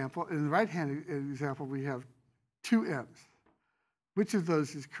left-hand example. In the right-hand example, we have 2 M's. Which of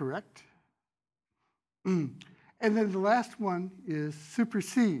those is correct? And then the last one is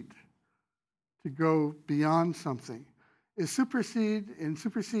supersede, to go beyond something. Is supersede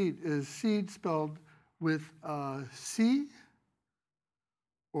is seed spelled with a C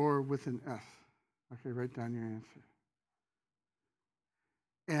or with an S? Okay, write down your answer.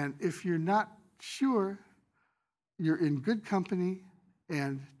 And if you're not sure, you're in good company,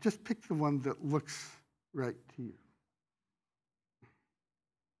 and just pick the one that looks right to you.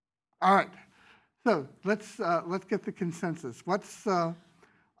 All right, so let's get the consensus.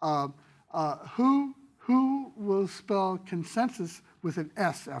 Who will spell consensus with an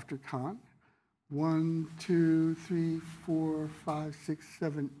S after con? 1, 2, 3, 4, 5, 6,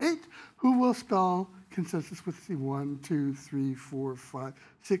 7, 8. Who will spell consensus with C? 1, 2, 3, 4, 5,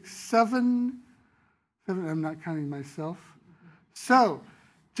 6, 7. 7, I'm not counting myself. So,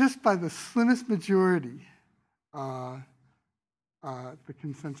 just by the slimmest majority, the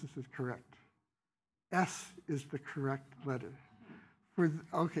consensus is correct. S is the correct letter.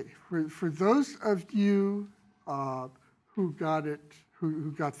 For those of you who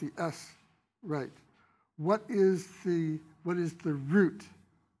who got the S right. What is the root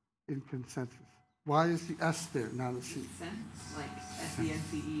in consensus? Why is the S there, not a C? Sense, like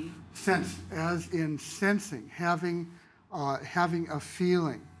S-E-N-C-E. Sense, as in sensing, having a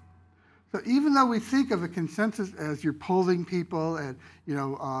feeling. So even though we think of a consensus as you're polling people and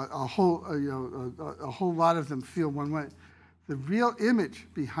a whole lot of them feel one way, the real image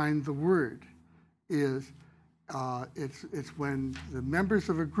behind the word is it's when the members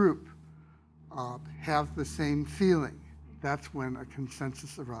of a group have the same feeling. That's when a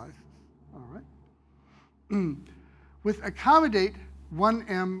consensus arises. All right. With accommodate,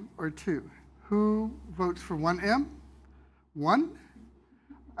 1M or 2. Who votes for 1M? 1?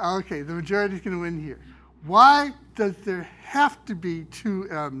 Okay, the majority is going to win here. Why does there have to be 2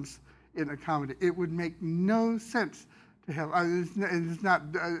 M's in accommodate? It would make no sense to have. It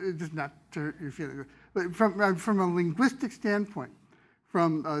does not hurt your feelings. But from a linguistic standpoint,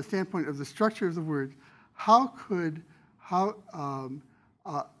 from a standpoint of the structure of the word, why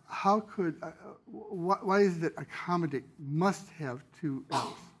is it that accommodate must have 2 M's?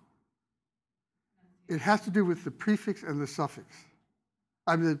 It has to do with the prefix and the suffix.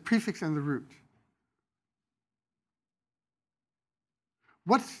 The prefix and the root.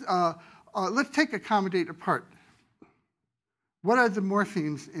 Let's take accommodate apart. What are the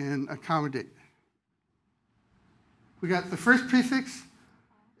morphemes in accommodate? We got the first prefix.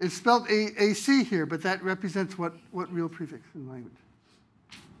 It's spelled AC here, but that represents what real prefix in language?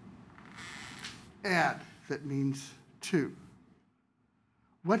 Add, that means 2.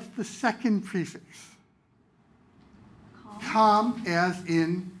 What's the second prefix? Com, as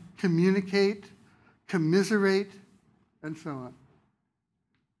in communicate, commiserate, and so on.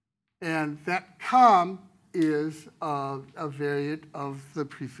 And that com is a variant of the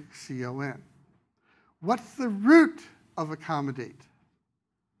prefix con. What's the root of accommodate?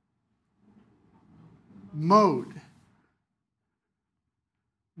 Mode.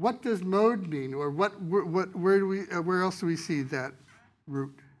 What does mode mean, or where else do we see that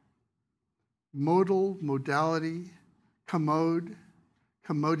root? Modal, modality, commode,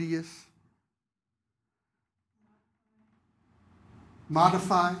 commodious,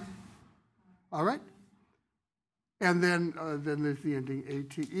 modify. All right, and then there's the ending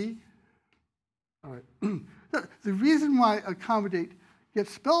ate. All right. The reason why accommodate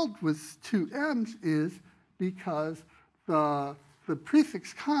gets spelled with 2 M's is because the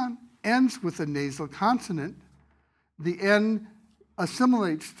prefix con ends with a nasal consonant. The N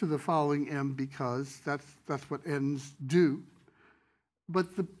assimilates to the following M because that's what N's do. But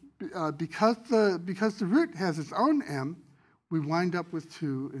because the root has its own M, we wind up with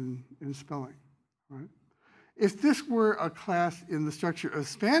 2 in spelling. Right? If this were a class in the structure of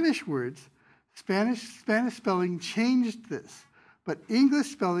Spanish words, Spanish spelling changed this, but English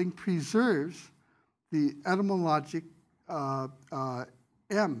spelling preserves the etymologic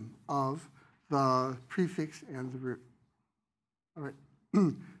M of the prefix and the root. All right.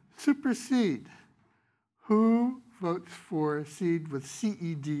 Supersede. Who votes for seed with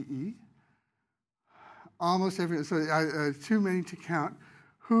CEDE? Almost everyone. So too many to count.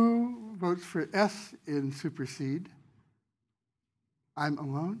 Who votes for S in supersede? I'm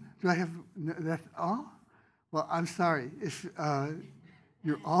alone. Do I have that's all? Well, I'm sorry. If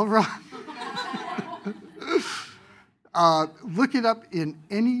you're all wrong. Look it up in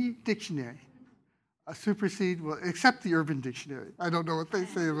any dictionary. Supersede, well, except the Urban Dictionary. I don't know what they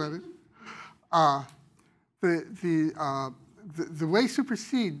say about it. The way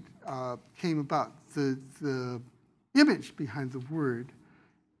supersede came about, the image behind the word,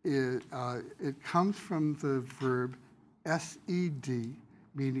 it comes from the verb sed,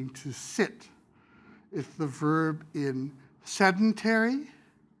 meaning to sit. It's the verb in sedentary.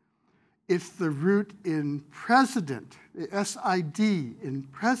 It's the root in president. The SID in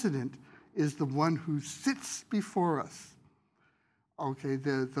president is the one who sits before us. Okay,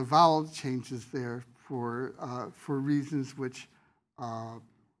 the vowel changes there for reasons which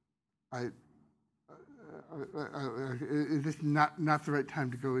it's not the right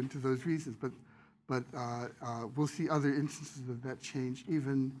time to go into those reasons, but we'll see other instances of that change,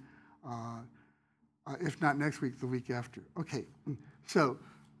 even if not next week, the week after. Okay, so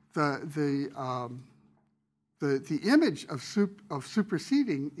the image of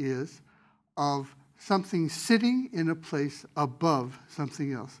superseding is of something sitting in a place above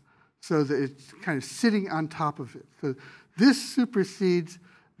something else, so that it's kind of sitting on top of it. So this supersedes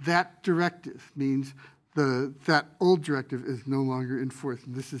that directive, means that old directive is no longer in force,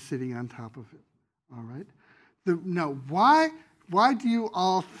 and this is sitting on top of it. All right. Now, why do you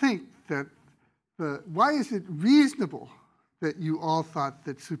all think that? Why is it reasonable that you all thought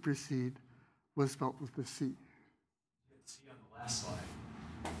that supersede was spelled with the C? See on the last slide.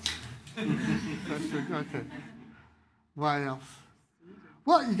 Okay. What else?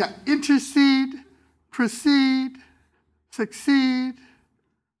 Well, you got intercede, proceed, succeed,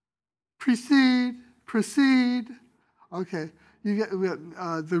 precede, proceed. Okay. You get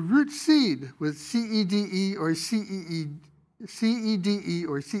the root seed with CEDE or CED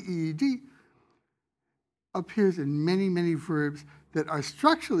or CEED appears in many, many verbs that are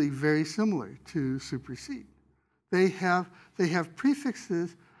structurally very similar to supersede. They have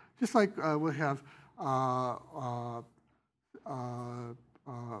prefixes, just like we'll have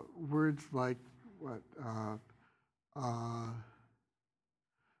words like what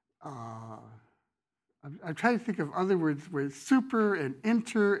I'm trying to think of other words where super and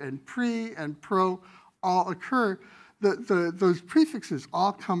inter and pre and pro all occur. Those prefixes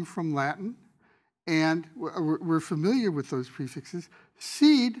all come from Latin, and we're familiar with those prefixes.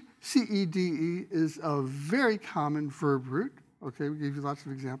 Seed, C-E-D-E, is a very common verb root. Okay, we gave you lots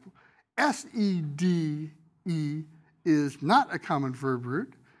of examples. S-E-D-E is not a common verb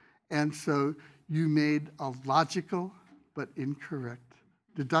root, and so you made a logical but incorrect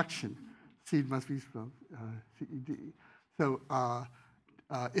deduction. Seed must be spelled C-E-D-E. So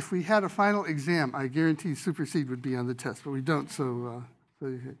if we had a final exam, I guarantee supersede would be on the test, but we don't, so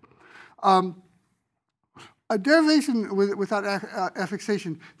a derivation without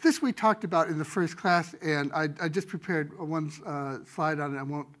affixation, this we talked about in the first class, and I just prepared one slide on it. I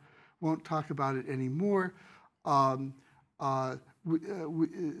won't talk about it anymore. So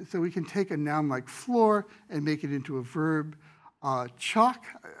we can take a noun like floor and make it into a verb. Chalk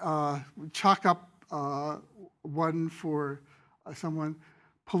up one for someone.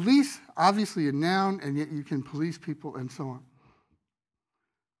 Police, obviously a noun, and yet you can police people and so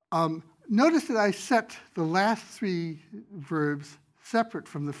on. Notice that I set the last three verbs separate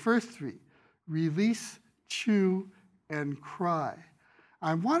from the first three: release, chew, and cry.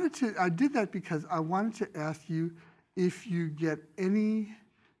 I did that because I wanted to ask you if you get any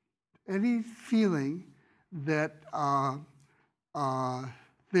feeling that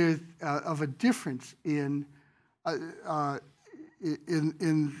there's of a difference in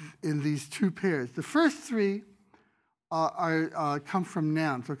these two pairs. The first three come from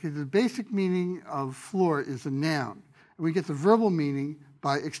nouns. Okay, the basic meaning of floor is a noun, and we get the verbal meaning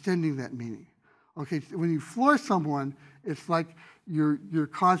by extending that meaning. Okay, when you floor someone, it's like you're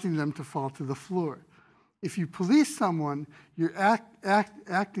causing them to fall to the floor. If you police someone, you're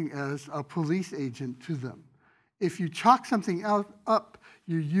acting as a police agent to them. If you chalk something up,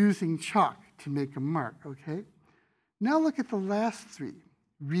 you're using chalk to make a mark, okay? Now look at the last three.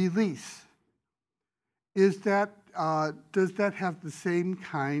 Release. Does that have the same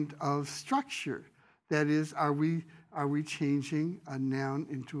kind of structure? That is, are we changing a noun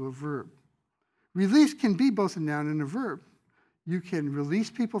into a verb? Release can be both a noun and a verb. You can release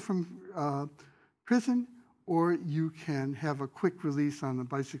people from prison, or you can have a quick release on a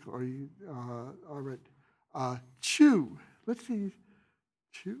bicycle, or all right. Chew. Let's see.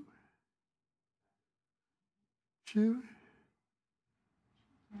 Chew. Chew.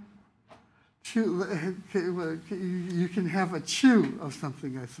 Chew. You can have a chew of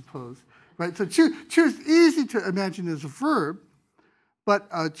something, I suppose. Right? So chew is easy to imagine as a verb, but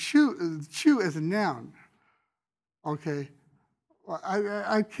chew as a noun. Okay. Well,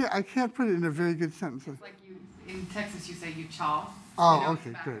 I can't put it in a very good sentence. It's like in Texas you say you chaw. Oh,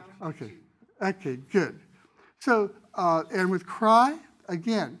 okay, good. Okay, good. So, and with cry,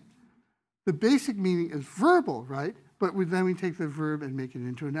 again, the basic meaning is verbal, right? But then we take the verb and make it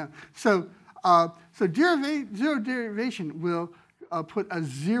into a noun. So zero derivation will put a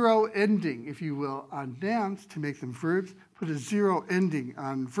zero ending, if you will, on nouns to make them verbs, put a zero ending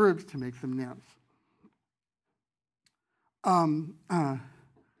on verbs to make them nouns.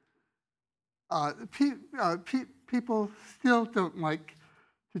 People still don't like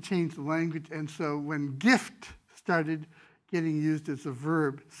to change the language, and so when gift started getting used as a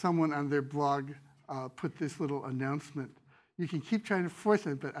verb, someone on their blog put this little announcement. You can keep trying to force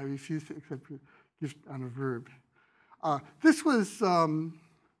it, but I refuse to accept gift on a verb. This was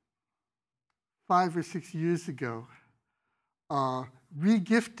 5 or 6 years ago.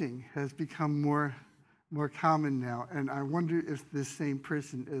 Regifting has become more common now, and I wonder if this same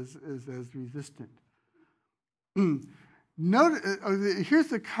person is as resistant.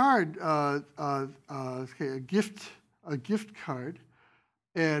 Here's a card, a gift card,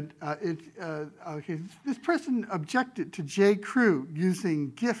 and this person objected to J. Crew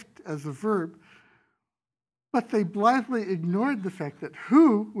using gift as a verb, but they blithely ignored the fact that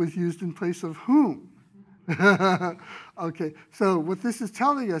who was used in place of whom. Okay, so what this is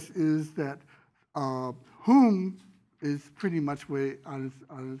telling us is that whom is pretty much way on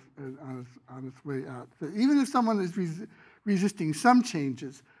its way out. So even if someone is resisting some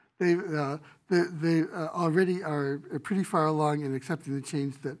changes, they already are pretty far along in accepting the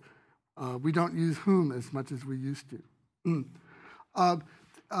change that we don't use whom as much as we used to.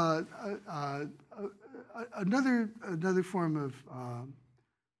 Another form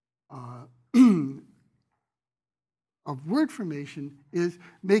of word formation is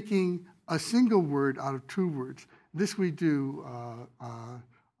making a single word out of two words. This we do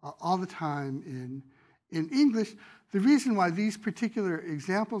all the time in English. The reason why these particular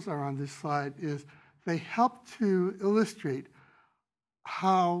examples are on this slide is they help to illustrate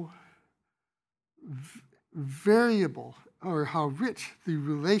how variable or how rich the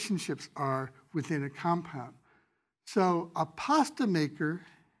relationships are within a compound. So a pasta maker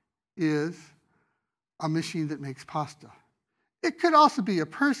is a machine that makes pasta. It could also be a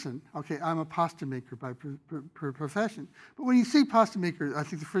person. Okay, I'm a pasta maker by profession. But when you see pasta maker, I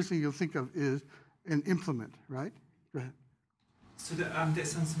think the first thing you'll think of is an implement, right? Go ahead. So that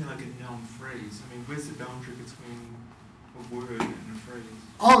sounds to me like a noun phrase. I mean, where's the boundary between a word and a phrase?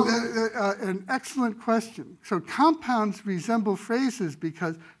 Oh, an excellent question. So compounds resemble phrases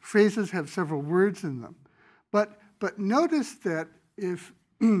because phrases have several words in them. But notice that if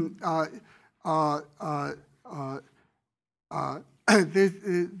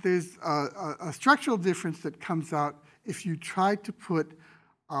there's a structural difference that comes out if you try to put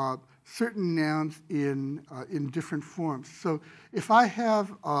certain nouns in different forms. So if I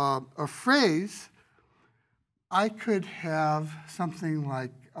have a phrase, I could have something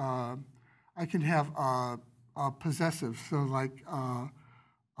like, I can have a possessive, so like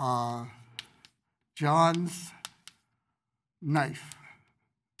John's knife.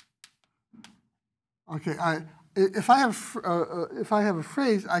 Okay, if I have a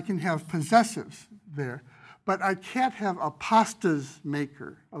phrase, I can have possessives there, but I can't have a pasta's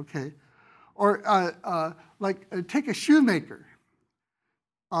maker. Okay, or take a shoemaker.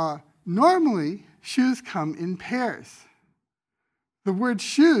 Normally, shoes come in pairs. The word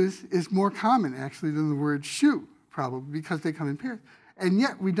shoes is more common actually than the word shoe, probably because they come in pairs, and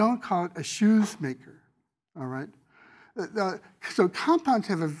yet we don't call it a shoes maker. All right. So compounds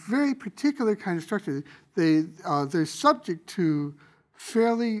have a very particular kind of structure. They're subject to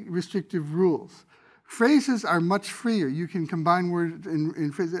fairly restrictive rules. Phrases are much freer. You can combine words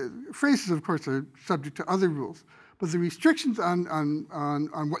in phrases. Phrases, of course, are subject to other rules, but the restrictions on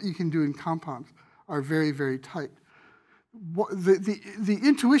what you can do in compounds are very, very tight. The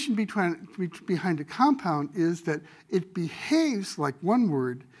intuition behind a compound is that it behaves like one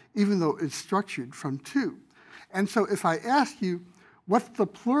word, even though it's structured from two. And so if I ask you, what's the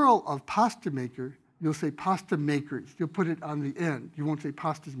plural of pasta maker, you'll say pasta makers. You'll put it on the end. You won't say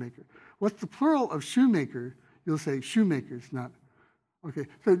pasta's maker. What's the plural of shoemaker? You'll say shoemakers, not. Okay,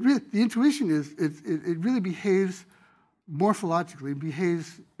 so the intuition is it really behaves morphologically,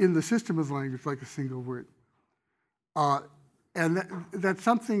 behaves in the system of language like a single word. And that's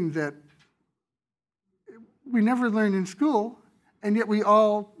something that we never learn in school, and yet we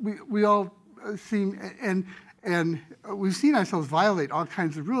all seem, and we've seen ourselves violate all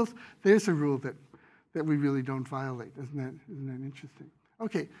kinds of rules. There's a rule that we really don't violate. Isn't that interesting?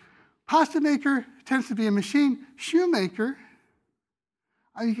 Okay, pasta maker tends to be a machine. Shoemaker,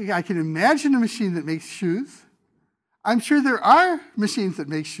 I can imagine a machine that makes shoes. I'm sure there are machines that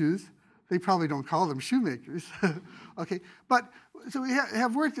make shoes. They probably don't call them shoemakers. Okay, but so we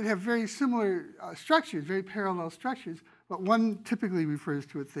have words that have very similar structures, very parallel structures, but one typically refers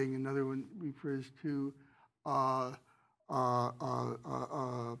to a thing, another one refers to a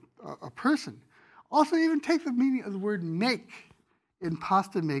person. Also, even take the meaning of the word make in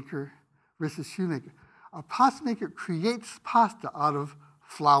pasta maker versus shoemaker. A pasta maker creates pasta out of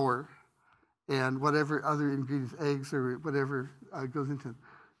flour and whatever other ingredients, eggs or whatever goes into it.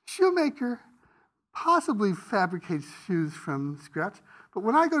 Shoemaker possibly fabricates shoes from scratch, but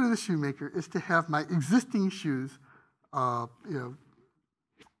when I go to the shoemaker, it's to have my existing shoes,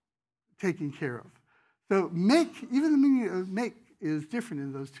 taken care of. So make, even the meaning of make is different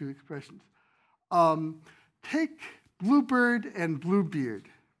in those two expressions. Take bluebird and bluebeard.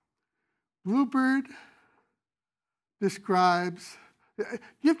 Bluebird describes,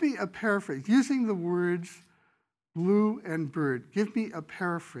 give me a paraphrase, using the words blue and bird. Give me a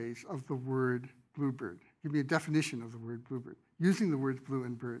paraphrase of the word bluebird. Give me a definition of the word bluebird, using the words blue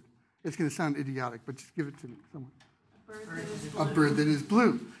and bird. It's going to sound idiotic, but just give it to me, someone. A bird that is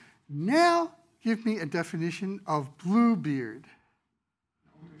blue. Now, give me a definition of bluebeard.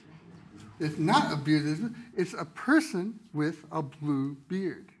 It's not a bearded, it's a person with a blue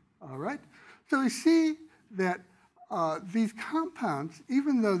beard, all right? So we see that these compounds,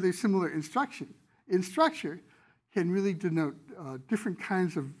 even though they're similar in structure, can really denote different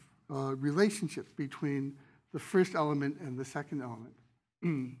kinds of relationships between the first element and the second element.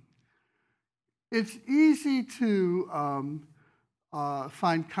 It's easy to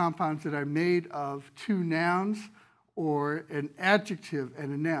find compounds that are made of two nouns or an adjective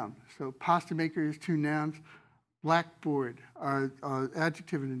and a noun. So pasta maker is two nouns, blackboard are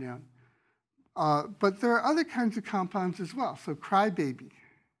adjective and a noun. But there are other kinds of compounds as well. So crybaby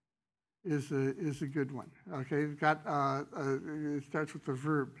is a good one. Okay, it starts with the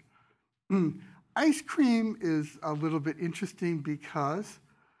verb. Ice cream is a little bit interesting because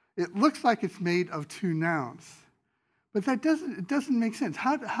it looks like it's made of two nouns, but it doesn't make sense.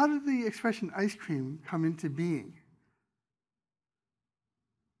 How did the expression ice cream come into being?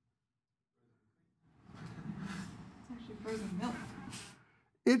 It's actually frozen milk.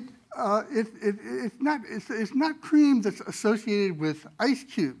 It's not cream that's associated with ice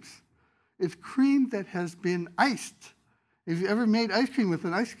cubes. It's cream that has been iced. If you ever made ice cream with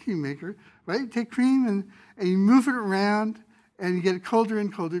an ice cream maker, right? You take cream and you move it around and you get it colder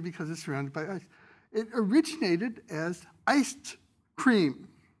and colder because it's surrounded by ice. It originated as iced cream.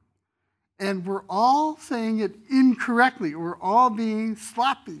 And we're all saying it incorrectly. We're all being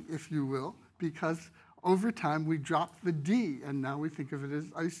sloppy, if you will, because over time we dropped the D and now we think of it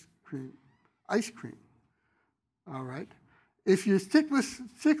as ice cream. Ice cream. All right? If you're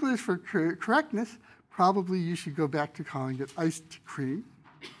sticklers for correctness, probably you should go back to calling it iced cream.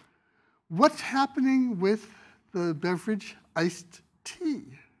 What's happening with the beverage iced tea,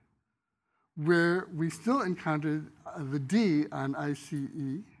 where we still encountered the D on ICE,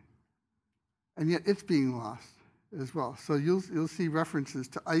 and yet it's being lost as well. So you'll see references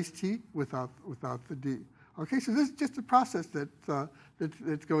to iced tea without the D. Okay, so this is just a process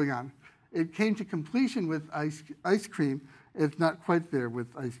that's going on. It came to completion with ice cream. It's not quite there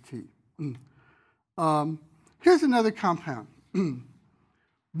with iced tea. Here's another compound.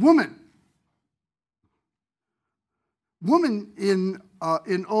 Woman. Woman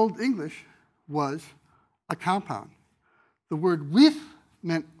in Old English was a compound. The word weith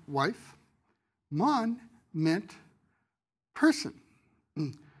meant wife. Mon meant person.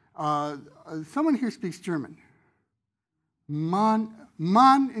 Someone here speaks German.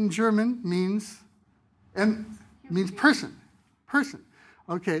 Mann in German means person. Person.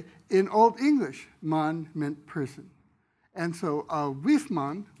 Okay. In Old English, Mann meant person. And so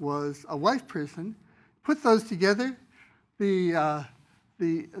Wiefmann was a wife person. Put those together,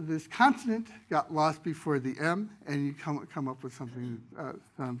 this consonant got lost before the M, and you come up with something that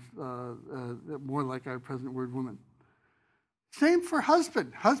sounds more like our present word woman. Same for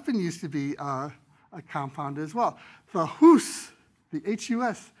husband. Husband used to be a compound as well. The Hus, the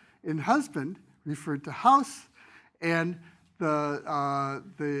H-U-S, in husband referred to house, and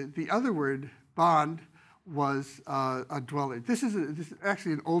the other word, bond, was a dweller. This is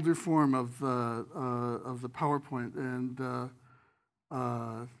actually an older form of the PowerPoint, and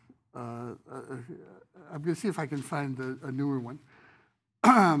I'm going to see if I can find a newer one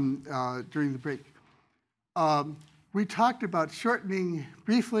during the break. We talked about shortening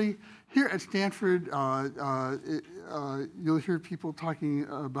briefly. Here at Stanford, you'll hear people talking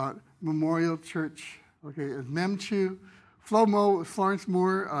about Memorial Church, okay, as MEMCHU. FLOMO, Florence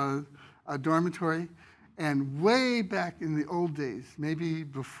Moore, a dormitory. And way back in the old days, maybe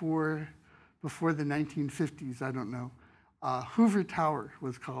before the 1950s, I don't know, Hoover Tower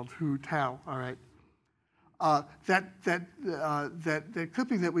was called Hu Tao, all right? That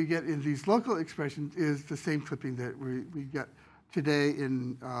clipping that we get in these local expressions is the same clipping that we get today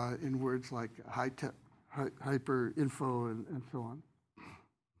in words like high-tech, hyper, info, and so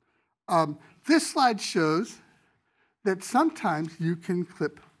on. This slide shows that sometimes you can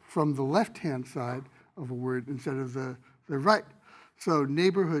clip from the left-hand side of a word instead of the right. So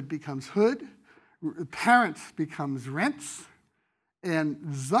neighborhood becomes hood, parents becomes rents, and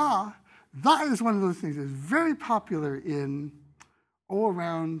za is one of those things that's very popular in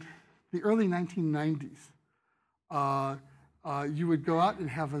around the early 1990s. You would go out and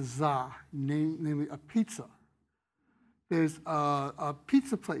have a za, namely a pizza. There's a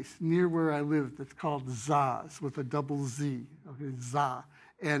pizza place near where I live that's called Za's with a double Z, okay, za.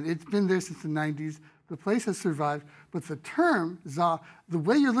 And it's been there since the 90s. The place has survived, but the term za, the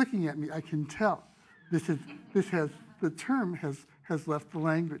way you're looking at me, I can tell the term has left the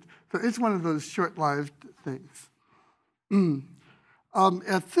language. So it's one of those short-lived things.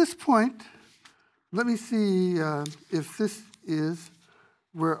 At this point, let me see if this is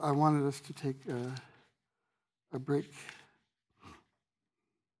where I wanted us to take a break.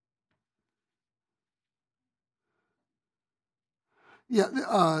 Yeah,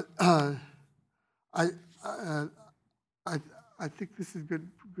 I think this is a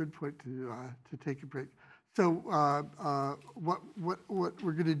good point to take a break. So what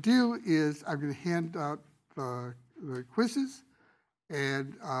we're going to do is I'm going to hand out the quizzes,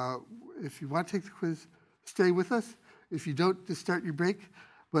 and if you want to take the quiz, stay with us. If you don't, just start your break.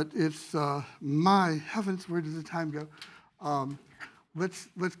 But it's my heavens, where does the time go? Let's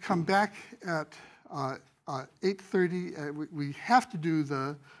come back at 8:30. We have to do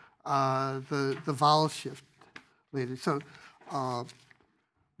the vowel shift later. So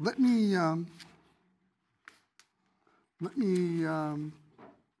let me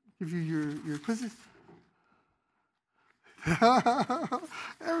give you your quizzes.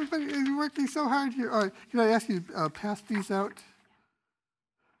 Everybody is working so hard here. All right, can I ask you to pass these out?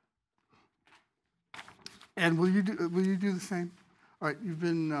 And will you do the same? All right, you've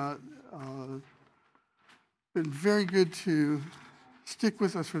been very good to stick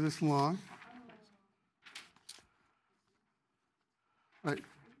with us for this long. All right,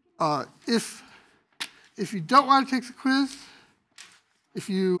 if you don't want to take the quiz, if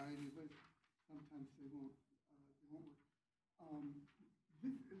you sometimes they won't work.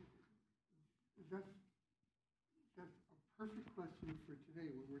 That's a perfect question for today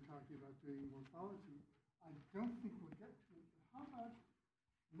when we're talking about doing morphology. I don't think we'll get to it. But how about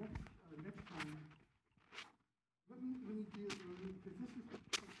next time? Let me deal because this is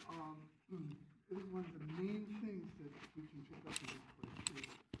one of the main things that we can pick up in this course is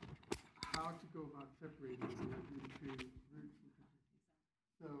how to go about separating the word into roots and prefixes.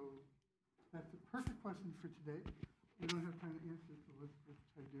 So that's a perfect question for today. We don't have time to answer it, so let's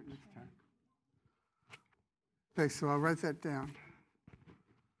try to do it next time. Okay, so I'll write that down.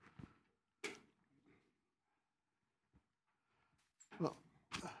 Well,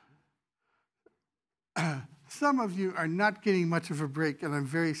 some of you are not getting much of a break, and I'm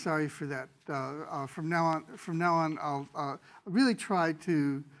very sorry for that. From now on, I'll really try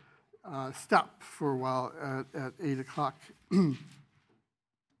to stop for a while at 8 o'clock.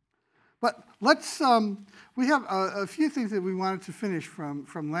 But let's. We have a few things that we wanted to finish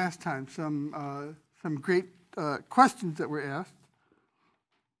from last time. Some great questions that were asked,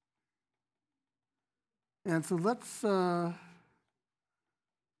 and so let's.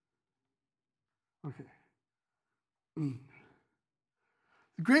 Okay. The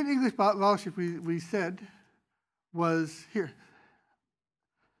Great English Vowel Shift we said was here.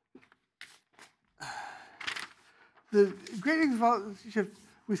 The Great English Vowel Shift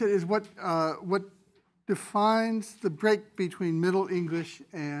we said is what defines the break between Middle English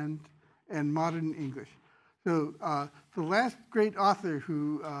and Modern English. So the last great author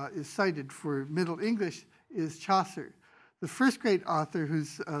who is cited for Middle English is Chaucer. The first great author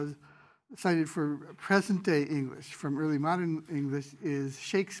who's cited for present-day English from early modern English is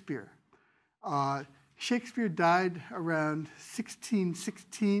Shakespeare. Shakespeare died around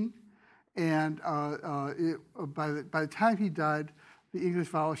 1616, and by the time he died, the English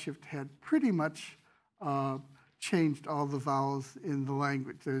vowel shift had pretty much changed all the vowels in the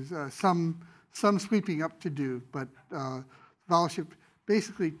language. There's some sweeping up to do, but vowel shift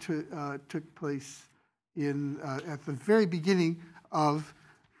basically took place at the very beginning of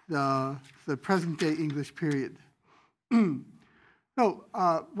the present-day English period. So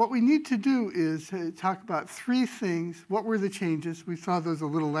what we need to do is talk about three things. What were the changes? We saw those a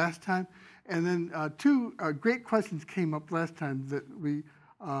little last time. And then two great questions came up last time that we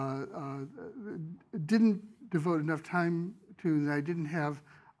didn't devote enough time to, and I didn't have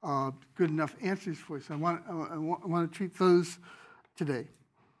good enough answers for. So I want to treat those today.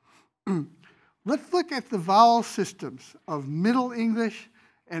 Let's look at the vowel systems of Middle English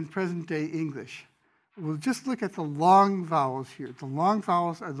and present-day English. We'll just look at the long vowels here. The long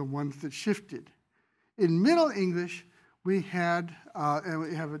vowels are the ones that shifted. In Middle English, we had, and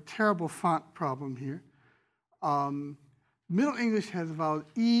we have a terrible font problem here. Middle English has the vowel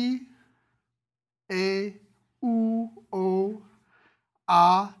E, A, U, O,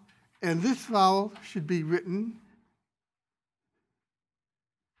 A, and this vowel should be written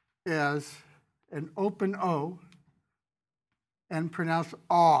as an open O and pronounced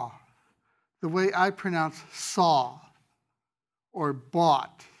aw, the way I pronounce saw or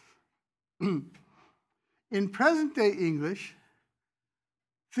bought. In present-day English,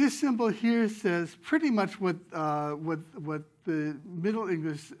 this symbol here says pretty much what the Middle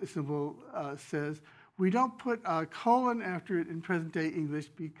English symbol says. We don't put a colon after it in present-day English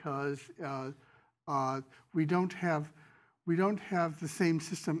because we don't have we don't have the same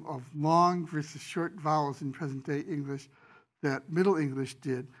system of long versus short vowels in present-day English that Middle English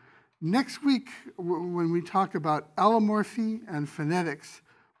did. Next week, when we talk about allomorphy and phonetics,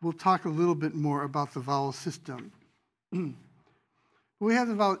 we'll talk a little bit more about the vowel system. We have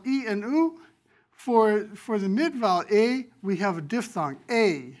the vowel E and U. For the mid-vowel A, we have a diphthong,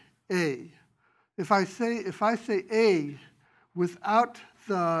 A. If I say A without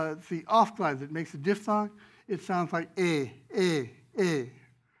the off glide that makes a diphthong, it sounds like A.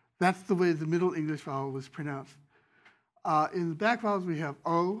 That's the way the Middle English vowel was pronounced. In the back vowels, we have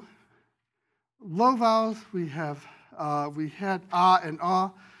O. Low vowels, we had A and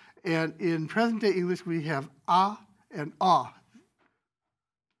A. And in present-day English, we have A and A.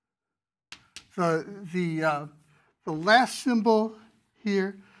 The last symbol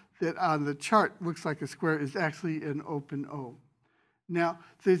here that on the chart looks like a square is actually an open O. Now,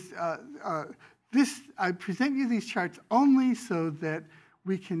 I present you these charts only so that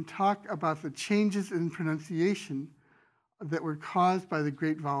we can talk about the changes in pronunciation that were caused by the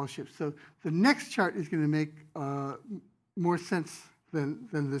great vowel shift. So the next chart is going to make more sense than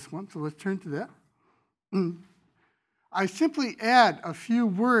this one. So let's turn to that. I simply add a few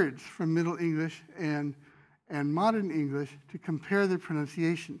words from Middle English and Modern English to compare their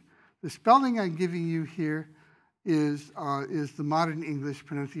pronunciation. The spelling I'm giving you here is the Modern English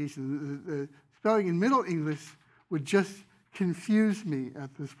pronunciation. The spelling in Middle English would just confuse me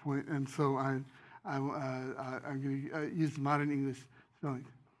at this point, and so I'm going to use the Modern English spelling.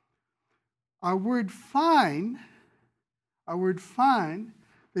 Our word fine,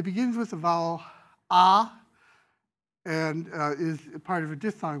 that begins with the vowel A and is part of a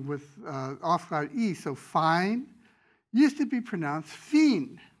diphthong with off-glide E, so fine, used to be pronounced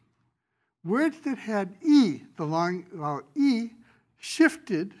feen. Words that had E, the long vowel E,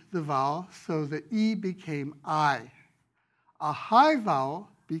 shifted the vowel so the E became I. A high vowel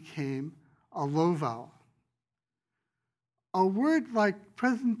became a low vowel. A word like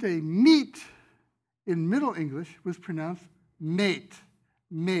present-day meat in Middle English was pronounced mate.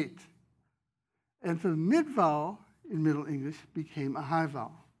 And so the mid-vowel in Middle English became a high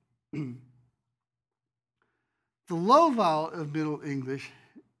vowel. The low vowel of Middle English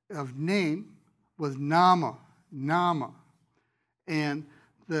of name was nama. And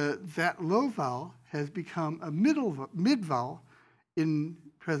that low vowel has become a mid-vowel in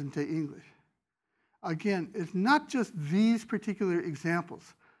present-day English. Again, it's not just these particular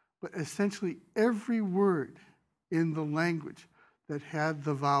examples, but essentially every word in the language that had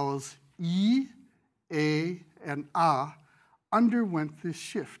the vowels E, A, and A underwent this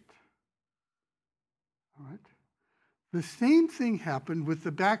shift. All right? The same thing happened with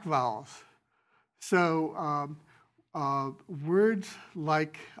the back vowels. So words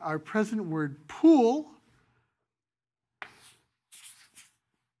like our present word pool,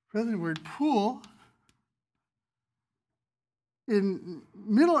 in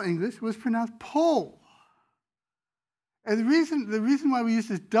Middle English was pronounced pole. And the reason why we use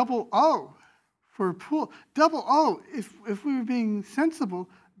this double O for pool, double O, if we were being sensible,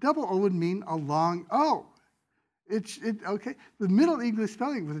 double O would mean a long O. Okay, the Middle English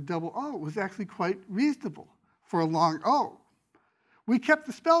spelling with a double O was actually quite reasonable for a long O. We kept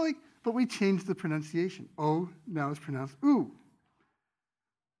the spelling, but we changed the pronunciation. O now is pronounced oo.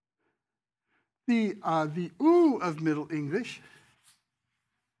 The oo of Middle English,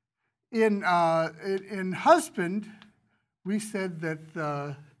 in husband, we said that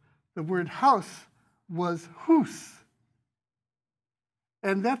the word house was hoose.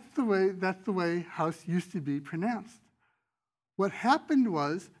 And that's the way house used to be pronounced. What happened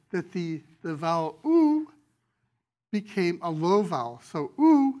was that the vowel oo became a low vowel. So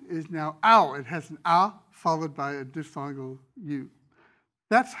oo is now ow. It has an a followed by a diphthongal u.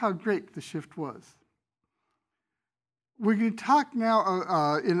 That's how great the shift was. We're going to talk now.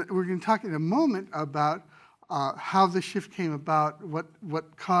 We're going to talk in a moment about how the shift came about,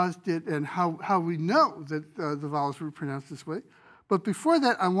 what caused it, and how we know that the vowels were pronounced this way. But before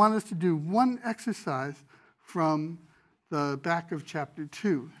that, I want us to do one exercise from the back of chapter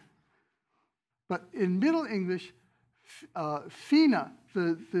 2. But in Middle English, fina,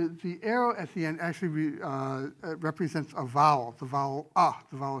 the arrow at the end actually represents a vowel, the vowel a,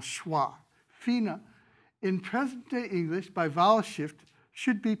 the vowel schwa. Fina, in present-day English, by vowel shift,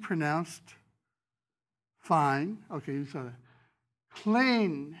 should be pronounced fine. Okay, you saw that.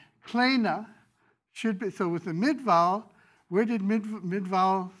 Plain, plena, should be, so with the mid-vowel, where did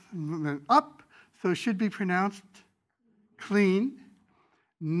mid-vowel up? So it should be pronounced clean.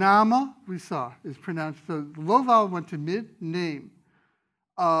 Nama, we saw, is pronounced, so the low vowel went to mid, name.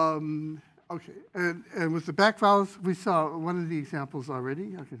 Okay, and with the back vowels, we saw one of the examples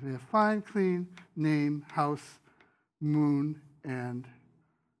already. Okay, so we have fine, clean, name, house, moon, and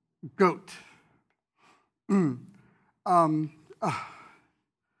goat. All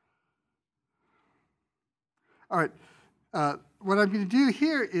right, what I'm going to do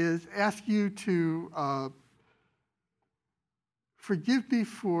here is ask you to forgive me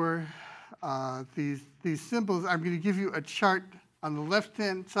for these symbols. I'm going to give you a chart on the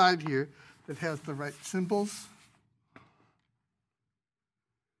left-hand side here that has the right symbols.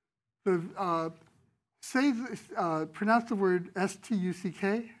 So, pronounce the word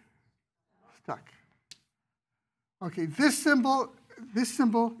S-T-U-C-K. Stuck. Okay, this symbol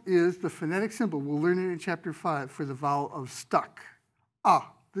is the phonetic symbol. We'll learn it in chapter 5 for the vowel of stuck.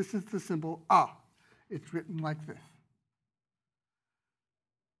 Ah, this is the symbol ah. It's written like this.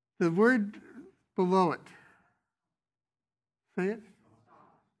 The word below it. Say it.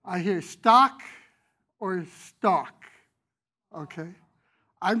 I hear stock or stalk. Okay.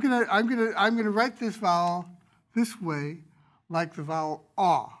 I'm gonna write this vowel this way, like the vowel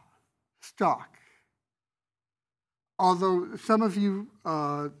ah, stock. Although some of you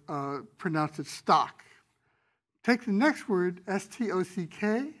pronounce it stock. Take the next word,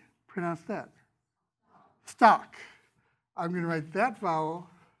 S-T-O-C-K, pronounce that. Stock. I'm going to write that vowel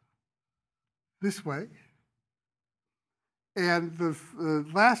this way. And the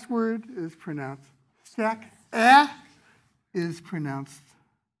last word is pronounced stack. Is pronounced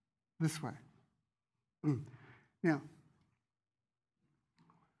this way. Now,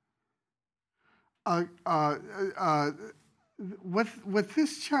 what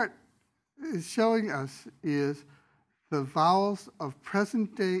this chart is showing us is the vowels of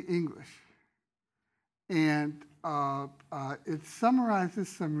present-day English. And it summarizes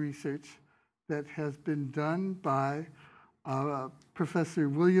some research that has been done by Professor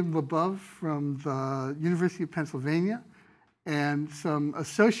William LeBove from the University of Pennsylvania and some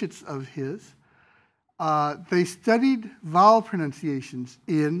associates of his. They studied vowel pronunciations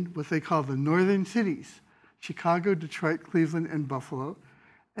in what they call the northern cities, Chicago, Detroit, Cleveland, and Buffalo,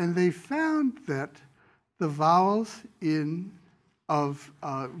 and they found that the vowels of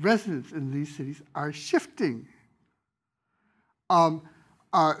residents in these cities are shifting. The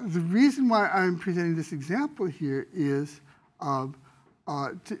reason why I'm presenting this example here is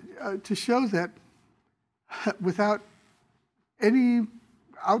to show that without any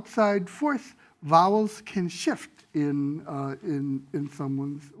outside force, vowels can shift in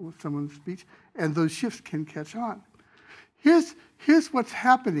someone's speech, and those shifts can catch on. Here's what's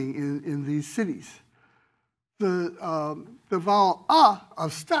happening in these cities. The vowel ah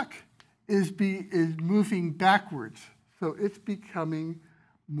of stuck is moving backwards, so it's becoming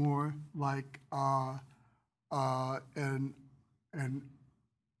more like an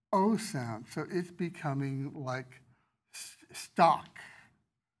O sound. So it's becoming like stock.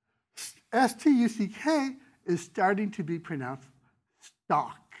 S-T-U-C-K is starting to be pronounced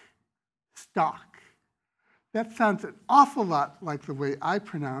stock. Stock. That sounds an awful lot like the way I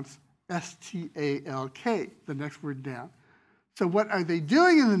pronounce S-T-A-L-K, the next word down. So what are they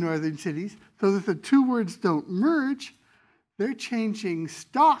doing in the northern cities? So that the two words don't merge, they're changing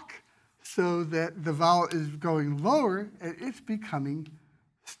stock so that the vowel is going lower and it's becoming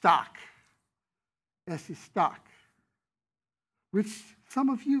stock. S is stock, which some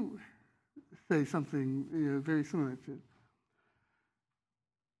of you say something very similar to.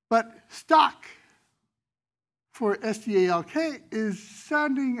 But stock for S-T-A-L-K is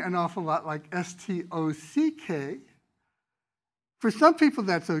sounding an awful lot like S-T-O-C-K. For some people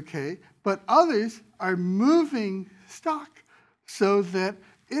that's okay, but others are moving stock so that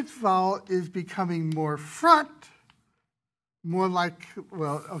its vowel is becoming more front, more like,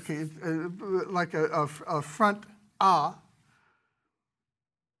 well, okay, like a front ah,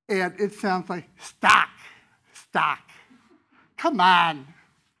 and it sounds like stock, stock. Come on.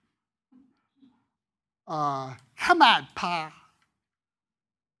 Come on, Pa.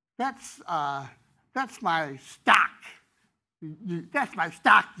 That's my stock. That's my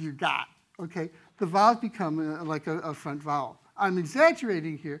stock you got. Okay, the vowels become like a front vowel. I'm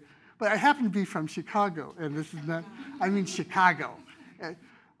exaggerating here, but I happen to be from Chicago, and this is not. I mean Chicago,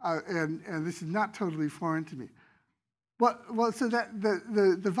 and this is not totally foreign to me. Well, so that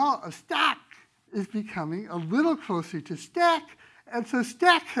the vowel of stack is becoming a little closer to stack, and so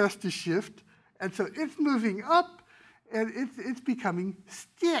stack has to shift, and so it's moving up, and it's becoming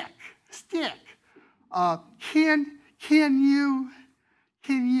stick, stick. Can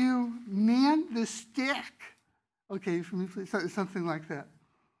you man the stick? Okay, for me, please, something like that.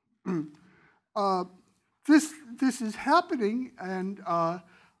 This is happening, and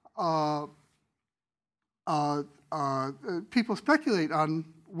people speculate on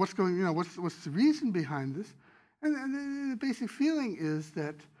what's going, what's the reason behind this, and the basic feeling is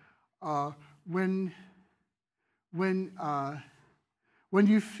that when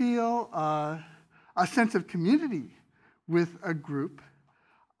you feel a sense of community with a group,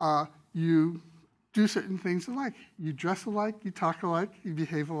 you do certain things alike. You dress alike, you talk alike, you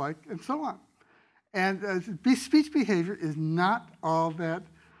behave alike, and so on. And speech behavior is not all that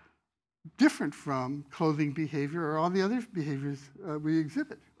different from clothing behavior or all the other behaviors we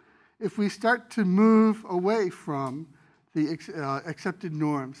exhibit. If we start to move away from the accepted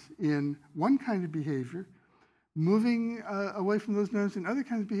norms in one kind of behavior, moving away from those norms in other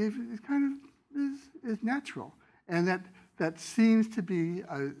kinds of behavior is natural. And that seems to be,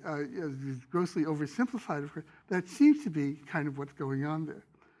 grossly oversimplified, of course, that seems to be kind of what's going on there.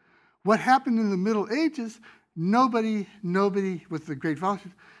 What happened in the Middle Ages, nobody with the great vowel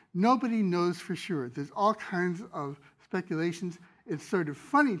shift, nobody knows for sure. There's all kinds of speculations. It's sort of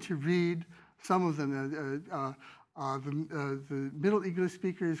funny to read some of them. The Middle English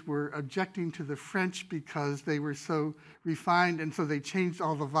speakers were objecting to the French because they were so refined, and so they changed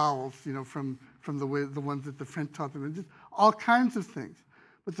all the vowels, from the ones that the French taught them. And just all kinds of things.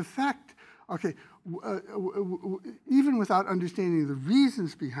 But the fact, okay, even without understanding the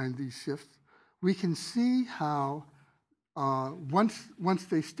reasons behind these shifts, we can see how once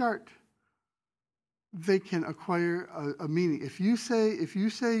they start, they can acquire a meaning. If you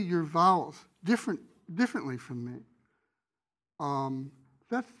say your vowels differently from me,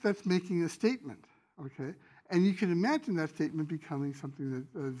 that's making a statement, okay? And you can imagine that statement becoming something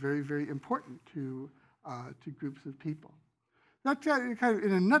that's very, very important to groups of people. That's kind of,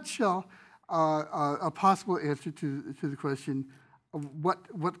 in a nutshell, a possible answer to the question of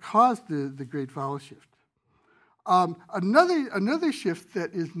what caused the great vowel shift. Another shift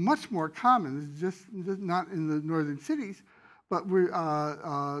that is much more common, is just not in the northern cities, but we're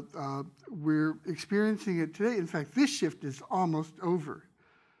experiencing it today. In fact, this shift is almost over.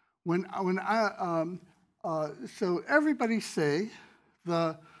 So everybody say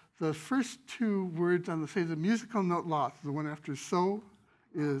the first two words on the musical note la, the one after so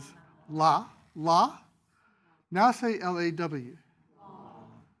is la. Now say L-A-W.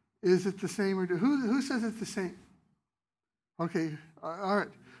 Is it the same or who says it's the same? Okay, all right.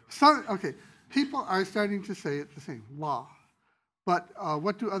 Okay, people are starting to say it the same, law. But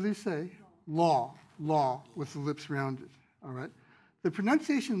what do others say? Law, with the lips rounded, all right? The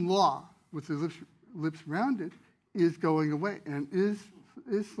pronunciation law with the lips rounded is going away and is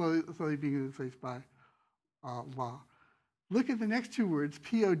slowly being replaced by law. Look at the next two words,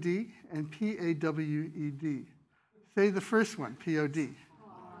 P-O-D and P-A-W-E-D. Say the first one, P-O-D.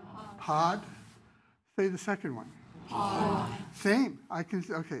 Pod. Say the second one. Pod. Same.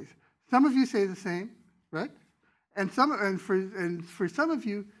 Okay. Some of you say the same, right? And for some of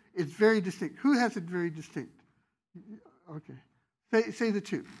you, it's very distinct. Who has it very distinct? Okay. Say the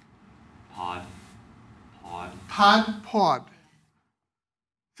two. Pod. Pod.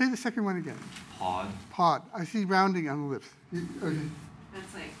 Say the second one again. Pod. I see rounding on the lips. Okay.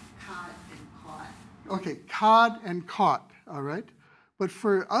 That's like cod and caught. Okay, cod and caught, all right? But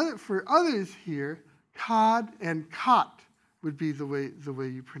for others here, cod and caught would be the way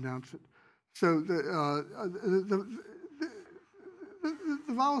you pronounce it. So the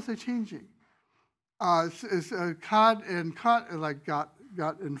vowels are changing. Cod and caught are like got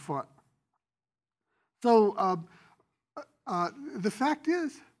and fought. So the fact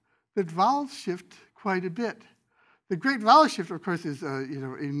is that vowels shift quite a bit. The great vowel shift, of course, is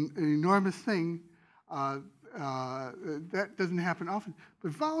an enormous thing. That doesn't happen often,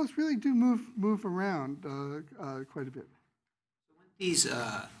 but vowels really do move around quite a bit.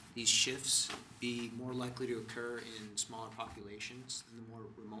 Wouldn't these shifts be more likely to occur in smaller populations than the more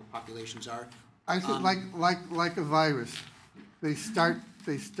remote populations are? I think like a virus, they start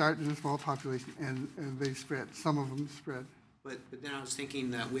in a small population and they spread. Some of them spread. But then I was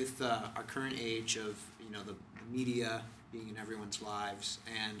thinking that with our current age of the media being in everyone's lives,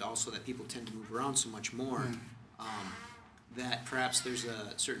 and also that people tend to move around so much more, that perhaps there's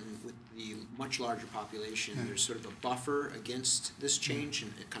a certain, with the much larger population, there's sort of a buffer against this change,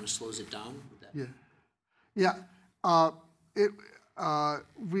 and it kind of slows it down.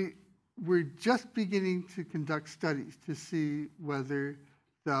 We're just beginning to conduct studies to see whether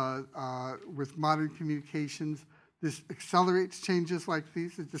with modern communications, this accelerates changes like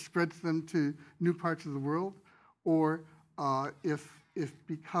these, it just spreads them to new parts of the world, or if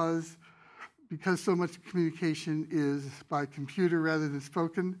because so much communication is by computer rather than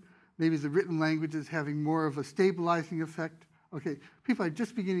spoken, maybe the written language is having more of a stabilizing effect Okay, people are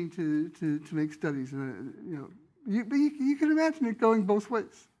just beginning to make studies, and but you can imagine it going both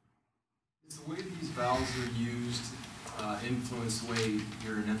ways. Is the way these vowels are used influence the way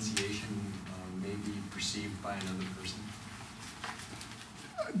your enunciation may be perceived by another person?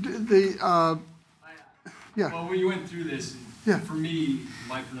 Yeah. Well, when you went through this, yeah. For me,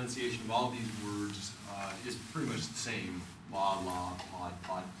 my pronunciation of all these words is pretty much the same. La,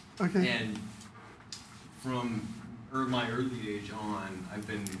 pod. Okay. And from my early age on, I've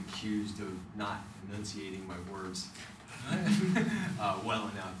been accused of not enunciating my words well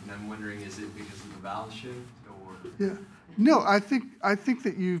enough, and I'm wondering, is it because of the vowel shift, or? Yeah. No, I think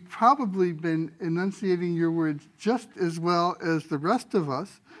that you've probably been enunciating your words just as well as the rest of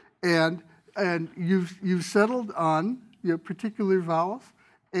us, and you've settled on your particular vowels,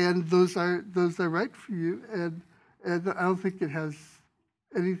 and those are right for you, and I don't think it has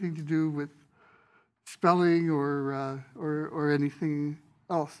anything to do with spelling or anything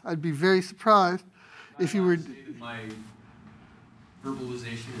else. I'd be very surprised if you were. Say that my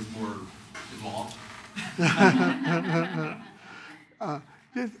verbalization is more evolved.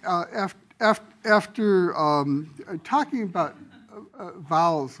 After talking about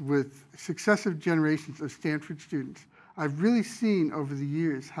vowels with successive generations of Stanford students, I've really seen over the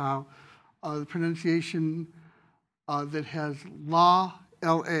years how the pronunciation that has la,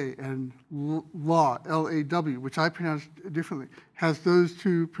 L-A, and law, L-A-W, which I pronounce differently, has those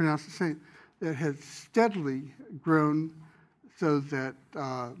two pronounced the same, that has steadily grown so that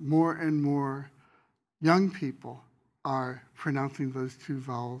more and more young people are pronouncing those two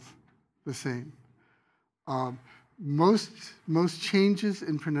vowels the same. Most changes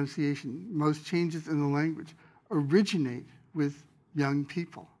in pronunciation, most changes in the language originate with young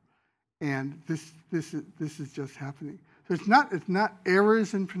people, and this is just happening. So it's not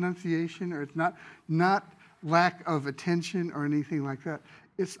errors in pronunciation, or it's not lack of attention or anything like that.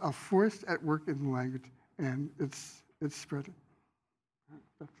 It's a force at work in the language, and it's spreading.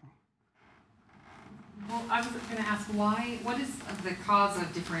 That's all. Well, I was going to ask what is the cause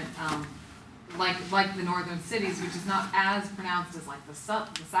of different, like the northern cities, which is not as pronounced as like the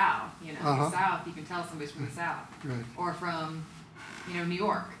South, the South, you can tell somebody's from the South, right. Or from, New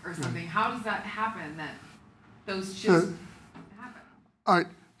York or something. Right. How does that happen, that those shifts happen? All right,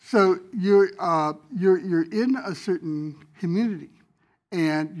 so you're in a certain community,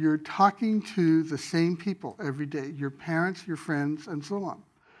 and you're talking to the same people every day, your parents, your friends, and so on.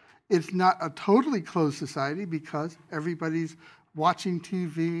 It's not a totally closed society because everybody's watching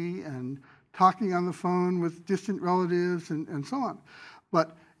TV and talking on the phone with distant relatives and so on.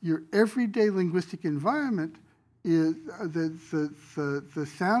 But your everyday linguistic environment is the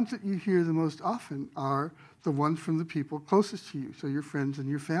sounds that you hear the most often are the ones from the people closest to you, so your friends and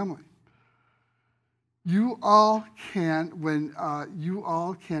your family. You all can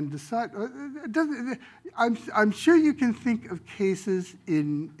decide. I'm sure you can think of cases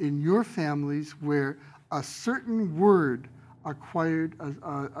in your families where a certain word acquired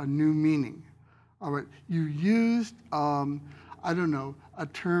a new meaning. All right, you used a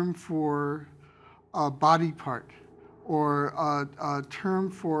term for a body part, or a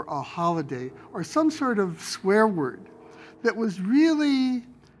term for a holiday, or some sort of swear word that was really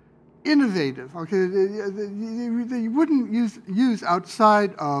innovative, okay, that you wouldn't use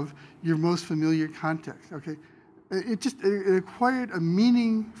outside of your most familiar context, okay. It acquired a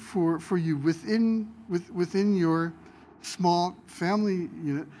meaning for you within your small family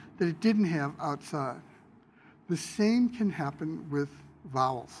unit that it didn't have outside. The same can happen with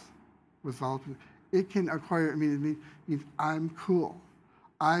vowels. It can acquire, it means I'm cool.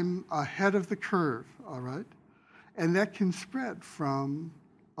 I'm ahead of the curve, all right? And that can spread from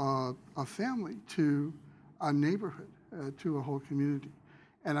a family to a neighborhood, to a whole community.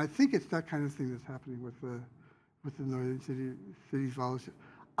 And I think it's that kind of thing that's happening with the northern cities vowels.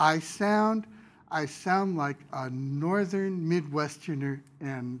 I sound like a northern Midwesterner,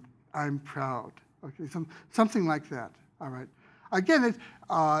 and I'm proud. Okay, something like that. All right. Again, it's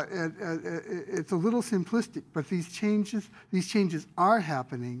a little simplistic, but these changes are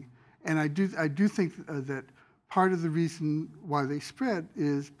happening, and I do think that part of the reason why they spread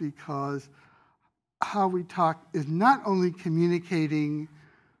is because how we talk is not only communicating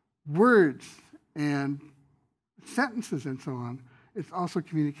words and sentences and so on, it's also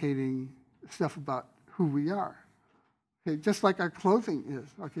communicating stuff about who we are. Okay, just like our clothing is,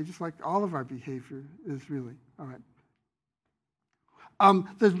 okay, just like all of our behavior is really, all right.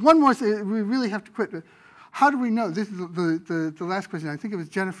 There's one more thing, we really have to quit. How do we know? This is the last question. I think it was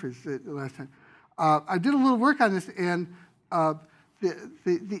Jennifer's the last time. I did a little work on this, and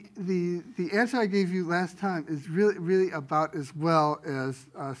the answer I gave you last time is really about as well as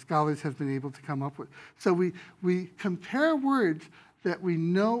scholars have been able to come up with. So we compare words that we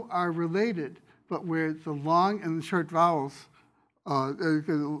know are related, but where the long and the short vowels, in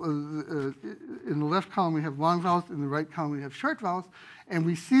the left column we have long vowels, in the right column we have short vowels, and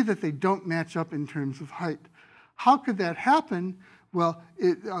we see that they don't match up in terms of height. How could that happen? Well,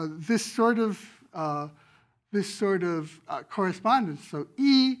 this sort of correspondence. So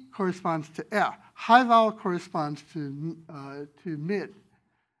E corresponds to F. High vowel corresponds to mid,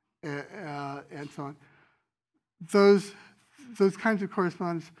 and so on. Those kinds of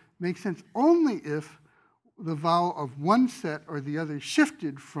correspondence make sense only if the vowel of one set or the other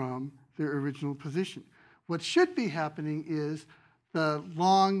shifted from their original position. What should be happening is the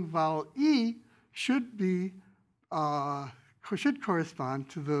long vowel E should correspond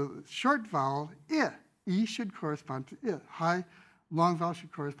to the short vowel I. E should correspond to I. Long vowel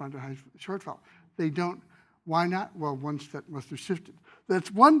should correspond to short vowel. They don't. Why not? Well, one set must have shifted. That's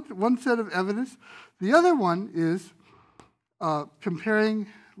one set of evidence. The other one is comparing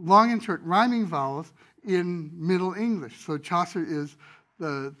long and short rhyming vowels in Middle English. So Chaucer is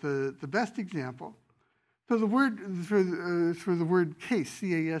the best example. So the word for the word case,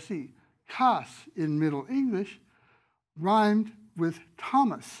 C-A-S-E, cas in Middle English rhymed with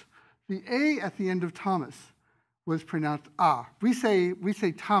Thomas. The A at the end of Thomas was pronounced ah. We say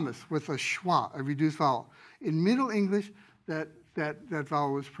Thomas with a schwa, a reduced vowel. In Middle English, that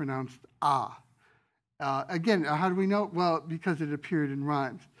vowel was pronounced ah. Again, how do we know? Well, because it appeared in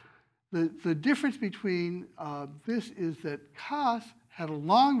rhymes. The difference between this is that cas had a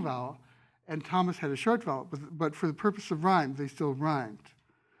long vowel and Thomas had a short vowel, but for the purpose of rhyme, they still rhymed.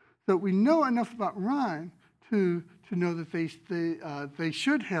 So we know enough about rhyme to know that they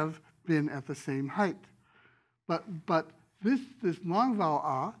should have been at the same height. But this long vowel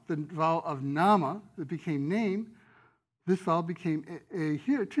ah, the vowel of nama that became name, this vowel became a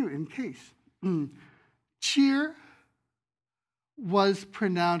here too in case. Cheer was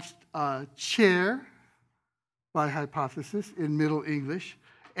pronounced chair by hypothesis in Middle English,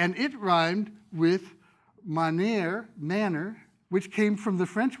 and it rhymed with manière, manner, which came from the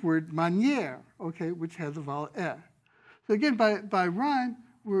French word manière, okay, which has a vowel e. So again, by rhyme,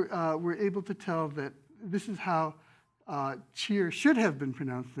 we're able to tell that this is how cheer should have been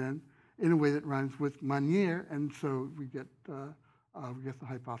pronounced then, in a way that rhymes with manière, and so we get the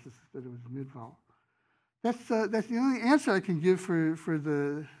hypothesis that it was a mid vowel. That's the only answer I can give for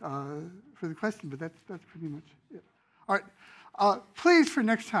the question, but that's pretty much it. All right, please for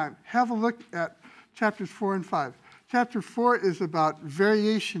next time have a look at chapters 4 and 5. Chapter 4 is about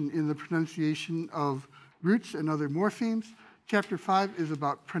variation in the pronunciation of roots and other morphemes. Chapter 5 is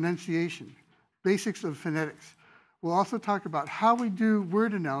about pronunciation, basics of phonetics. We'll also talk about how we do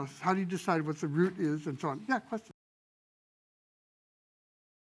word analysis, how do you decide what the root is, and so on. Yeah, question.